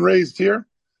born and raised here,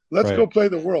 let's Right. go play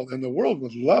the world. And the world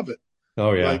would love it.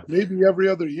 Oh yeah, Like maybe every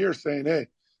other year saying, hey,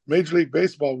 Major League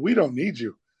Baseball, we don't need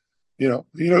you. You know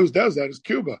who does that is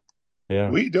Cuba. yeah.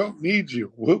 We don't need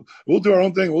you. We'll do our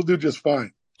own thing. We'll do just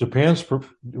fine.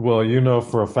 Well,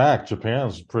 for a fact,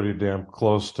 Japan's pretty damn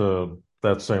close to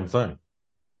that same thing.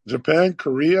 Japan,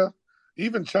 Korea,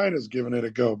 even China's giving it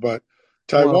a go. But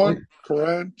Well, Taiwan,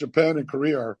 Korea, Japan, and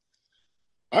Korea are.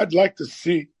 I'd like to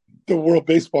see the World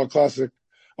Baseball Classic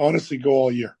honestly go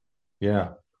all year. yeah.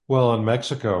 Well, in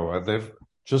Mexico, they've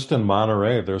just in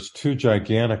Monterrey, there's two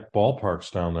gigantic ballparks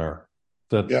down there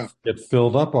that Yeah, get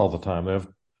filled up all the time. They have,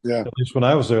 yeah, at least when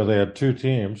I was there, they had two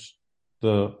teams,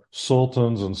 the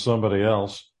Sultans and somebody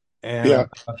else, yeah,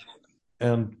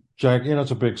 and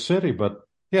it's a big city, but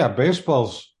yeah,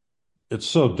 it's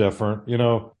so different.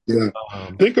 yeah.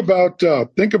 Um, Think about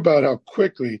how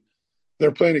quickly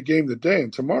they're playing a game today,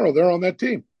 and tomorrow they're on that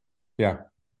team. yeah,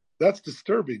 That's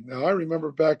disturbing. Now I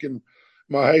remember back in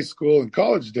my high school and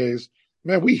college days,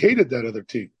 man, we hated that other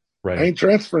team. I right. ain't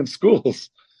transferring schools.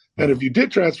 And if No. you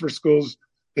did transfer schools,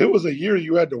 it was a year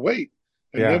you had to wait.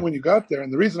 And then Yeah. when you got there,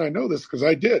 and the reason I know this because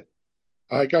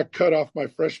I got cut off my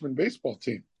freshman baseball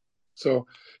team. So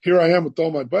here I am with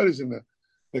all my buddies, and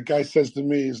the guy says to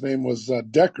me, his name was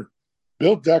Decker,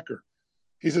 Bill Decker.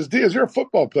 He says, Diaz, you're a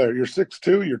football player. You're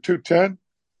 6'2", you're 210.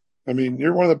 I mean,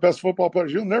 you're one of the best football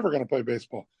players. You're never going to play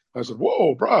baseball. I said,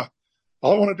 whoa, brah.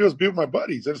 All I want to do is be with my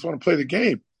buddies. I just want to play the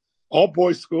game. All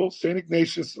boys school, St.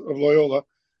 Ignatius of Loyola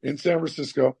in San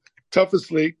Francisco.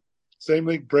 Toughest league, same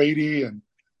league Brady and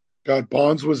God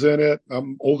Bonds was in it.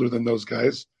 I'm older than those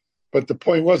guys. But the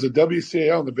point was the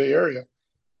WCAL in the Bay Area,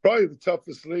 probably the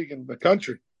toughest league in the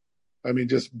country. I mean,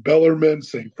 just Bellarmine,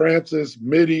 St. Francis,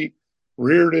 Mitty,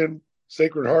 Reardon,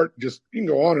 Sacred Heart, just you can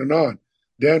go on and on.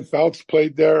 Dan Fouts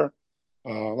played there.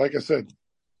 Like I said,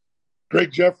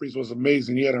 Greg Jeffries was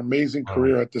amazing. He had an amazing Oh,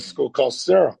 career at this school called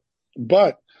Sarah.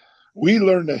 But we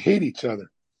learned to hate each other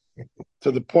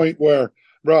to the point where,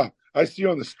 bro, I see you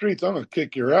on the streets, I'm gonna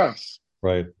kick your ass.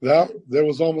 right. That there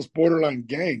was almost borderline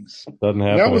gangs. Doesn't And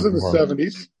that happen was in the anymore.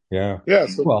 70s. Yeah. Yeah,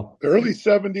 so Well, the early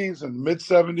 70s and mid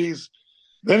 70s.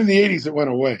 Then in the 80s it went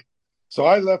away. So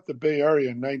I left the Bay Area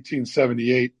in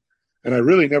 1978 and I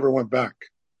really never went back.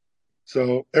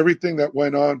 So everything that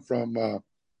went on from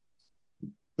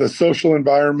the social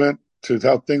environment to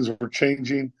how things were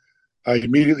changing. I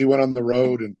immediately went on the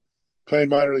road and playing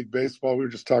minor league baseball. We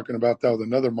were just talking about that with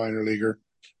another minor leaguer,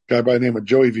 a guy by the name of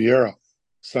Joey Vieira,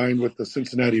 signed with the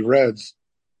Cincinnati Reds.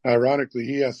 Ironically,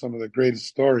 he has some of the greatest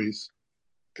stories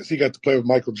because he got to play with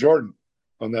Michael Jordan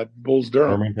on that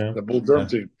Birmingham. the Bulls Durham Yeah.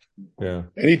 team. Yeah.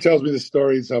 And he tells me the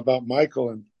stories about Michael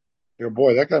and,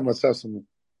 boy, that guy must have some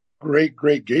great,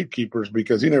 great gatekeepers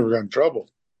because he never got in trouble.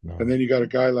 And No. then you got a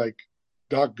guy like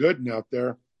Doc Gooden out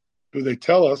there who they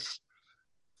tell us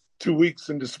 2 weeks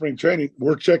into spring training,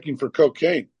 we're checking for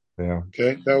cocaine. Yeah.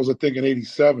 Okay. That was a thing in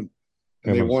 87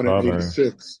 and Him they and won it in Strawberry.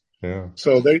 86. Yeah.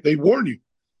 So they warn you,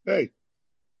 hey,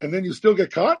 and then you still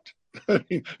get caught.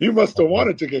 You must have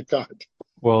wanted to get caught.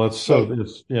 Well, But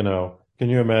can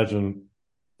you imagine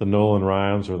the Nolan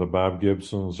Ryans or the Bob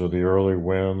Gibsons or the early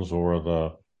Wins or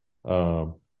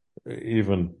um,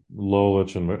 even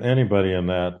Lolich and anybody in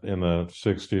the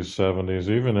 60s, 70s,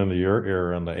 even in the your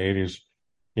era in the 80s,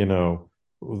 you know,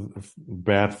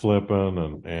 bat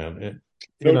flipping and it,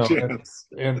 you no know, chance.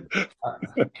 and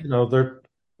there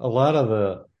a lot of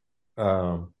the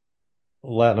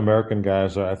Latin American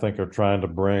guys I think are trying to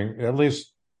bring, at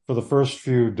least for the first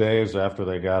few days after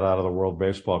they got out of the World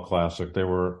Baseball Classic, they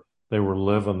were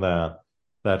living that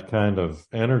kind of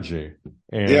energy.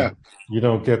 Yeah. And you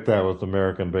don't get that with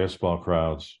American baseball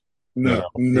crowds. No,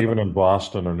 no. Even in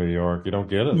Boston or New York, you don't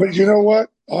get it. But you know what?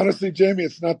 Honestly, Jamie,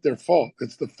 it's not their fault.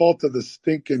 It's the fault of the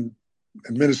stinking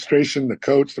administration, the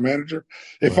coach, the manager.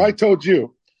 If I Right. told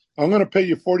you, I'm going to pay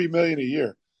you 40 million a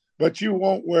year, but you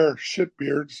won't wear shit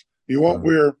beards. You won't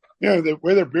Right. wear, they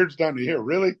wear their beards down to here.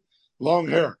 Really, long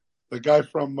hair. The guy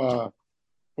from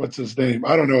what's his name?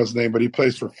 I don't know his name, but he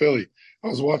plays for Philly. I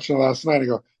was watching last night. I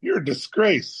go, you're a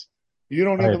disgrace. You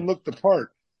don't Right. even look the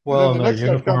part. And then Well, the and their next guy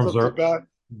comes uniforms up to the are bat.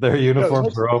 their Yeah, the uniforms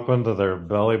next, are open to their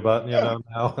belly button, yeah,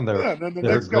 now, and yeah. And then the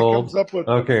they're next guy comes gold. up with,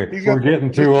 Okay, he's we're got the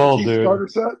getting too Mr. old, T dude. starter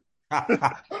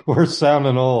set. We're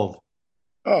sounding old.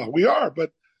 Oh, we are,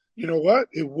 but you know what?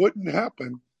 It wouldn't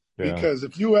happen Yeah. because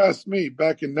if you asked me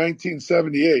back in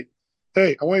 1978,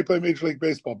 hey, I want you to play Major League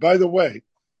Baseball. By the way,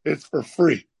 it's for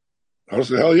free. I was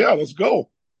like, hell yeah, let's go.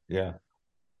 Yeah.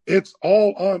 It's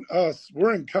all on us.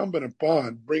 We're incumbent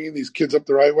upon bringing these kids up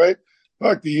the right way.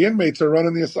 Look, the inmates are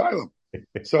running the asylum,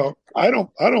 so I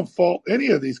don't fault any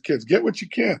of these kids. Get what you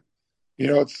can.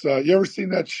 It's you ever seen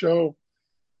that show?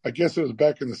 I guess it was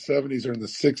back in the 70s or in the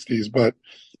 60s, but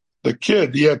the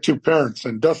kid, he had two parents,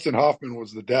 and Dustin Hoffman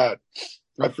was the dad.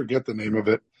 I forget the name of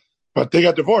it, but they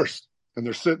got divorced, and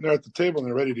they're sitting there at the table and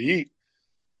they're ready to eat.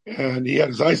 And he had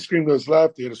his ice cream to his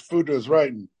left, he had his food to his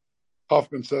right, and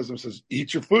Hoffman says,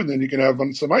 "Eat your food, and then you can have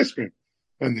some ice cream."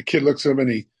 And the kid looks at him and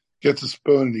he gets a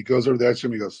spoon and he goes over the ice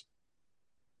cream. He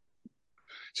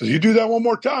says, "You do that one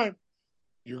more time,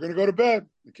 you're going to go to bed."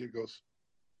 The kid goes,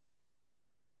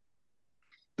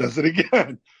 does it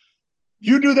again.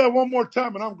 "You do that one more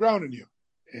time, and I'm grounding you."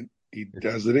 And he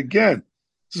does it again.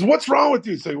 He says, "What's wrong with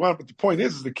you?" So, well, but the point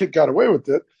is the kid got away with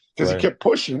it because he Right. kept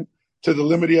pushing to the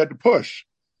limit he had to push.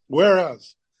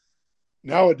 Whereas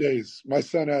nowadays, my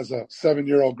son has a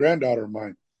 7-year-old granddaughter of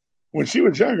mine. When she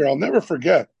was younger, I'll never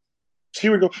forget. She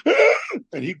would go, "Ah!"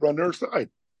 and he'd run to her side.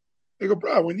 They go,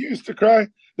 "Bro, when you used to cry,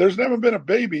 there's never been a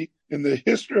baby in the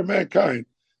history of mankind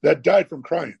that died from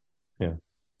crying. Yeah.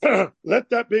 Let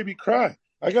that baby cry."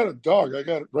 I got a dog. I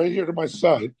got it right here to my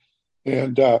side,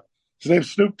 and his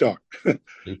name's Snoop Dogg.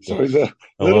 So he's a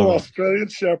I little love it. Australian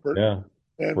Shepherd. Yeah.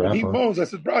 And when he Rapper. moans, I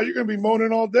said, "Bro, you're going to be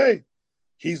moaning all day."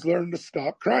 He's learned to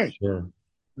stop crying. Sure.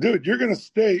 "Dude, you're going to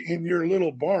stay in your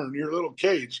little barn, your little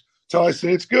cage, till I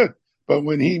say it's good." But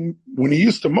when he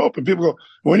used to mope, and people go,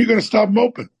 "When are you going to stop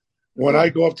moping?" When I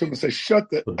go up to him and say, "Shut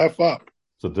the F up,"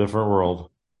 It's a different world.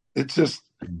 it's just,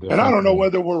 and I Different don't know world.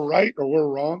 whether we're right or we're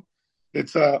wrong.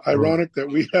 It's We're, ironic that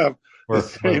we have the we're,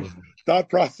 same thought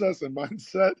process and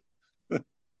mindset.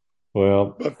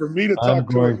 well, But for me to I'm talk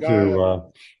to a going guy,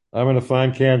 to I'm going to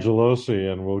find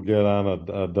Cangelosi and we'll get on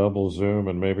a double Zoom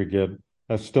and maybe get.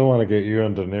 I still want to get you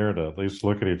and Denier to at least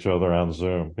look at each other on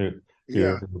Zoom. You're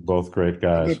yeah, both great I'm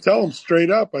going guys. to tell him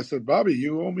straight up. I said, "Bobby,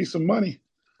 you owe me some money."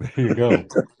 There you go.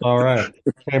 All right.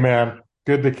 Hey, man,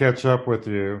 good to catch up with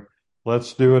you.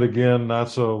 Let's do it again not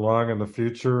so long in the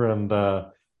future, and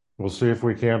we'll see if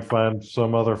we can't find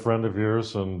some other friend of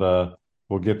yours, and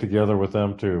we'll get together with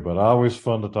them too. But always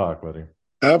fun to talk with you.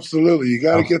 Absolutely. You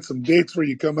got to I'll, get some dates where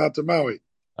you come out to Maui.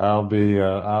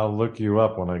 I'll look you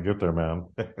up when I get there, man.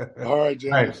 All right,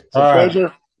 Jamie. Thanks. It's a All right.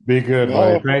 pleasure. Be good,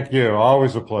 buddy. Mahalo. Thank you.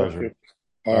 Always a pleasure. Okay.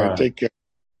 All All right. right. Take care.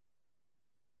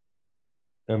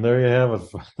 And there you have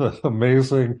it.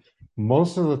 Amazing.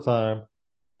 Most of the time,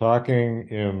 talking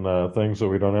in things that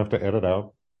we don't have to edit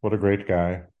out. What a great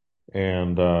guy.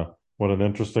 And what an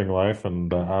interesting life.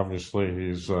 And obviously,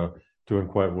 he's doing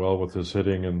quite well with his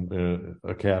hitting and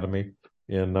academy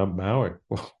in Maui.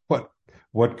 What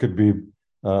what could be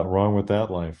wrong with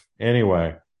that life?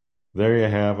 Anyway, there you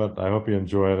have it. I hope you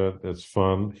enjoyed it. It's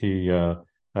fun.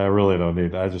 I really don't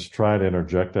need. I just try to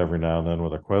interject every now and then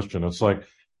with a question. It's like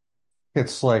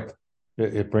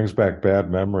it brings back bad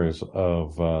memories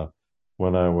of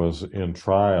when I was in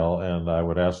trial and I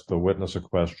would ask the witness a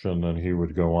question and he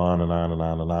would go on and on and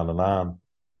on and on and on.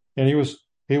 And he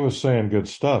was saying good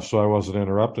stuff, so I wasn't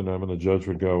interrupting him. And the judge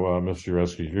would go, "Mr.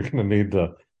 Ureski, you're going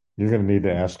to need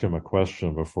to ask him a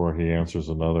question before he answers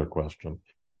another question."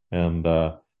 And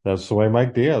that's the way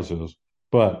Mike Diaz is.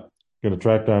 But going to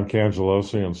track down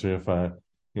Cangelosi and see if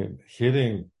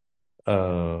hitting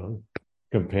uh,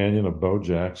 companion of Bo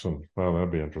Jackson. Well, that'd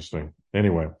be interesting.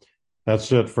 Anyway,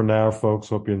 that's it for now, folks.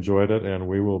 Hope you enjoyed it, and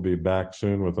we will be back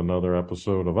soon with another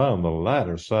episode of On the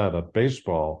Lighter Side of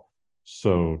Baseball.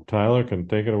 So Tyler can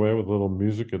take it away with a little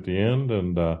music at the end,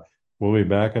 and we'll be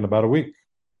back in about a week.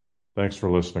 Thanks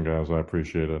for listening, guys. I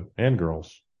appreciate it. And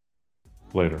girls.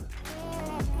 Later.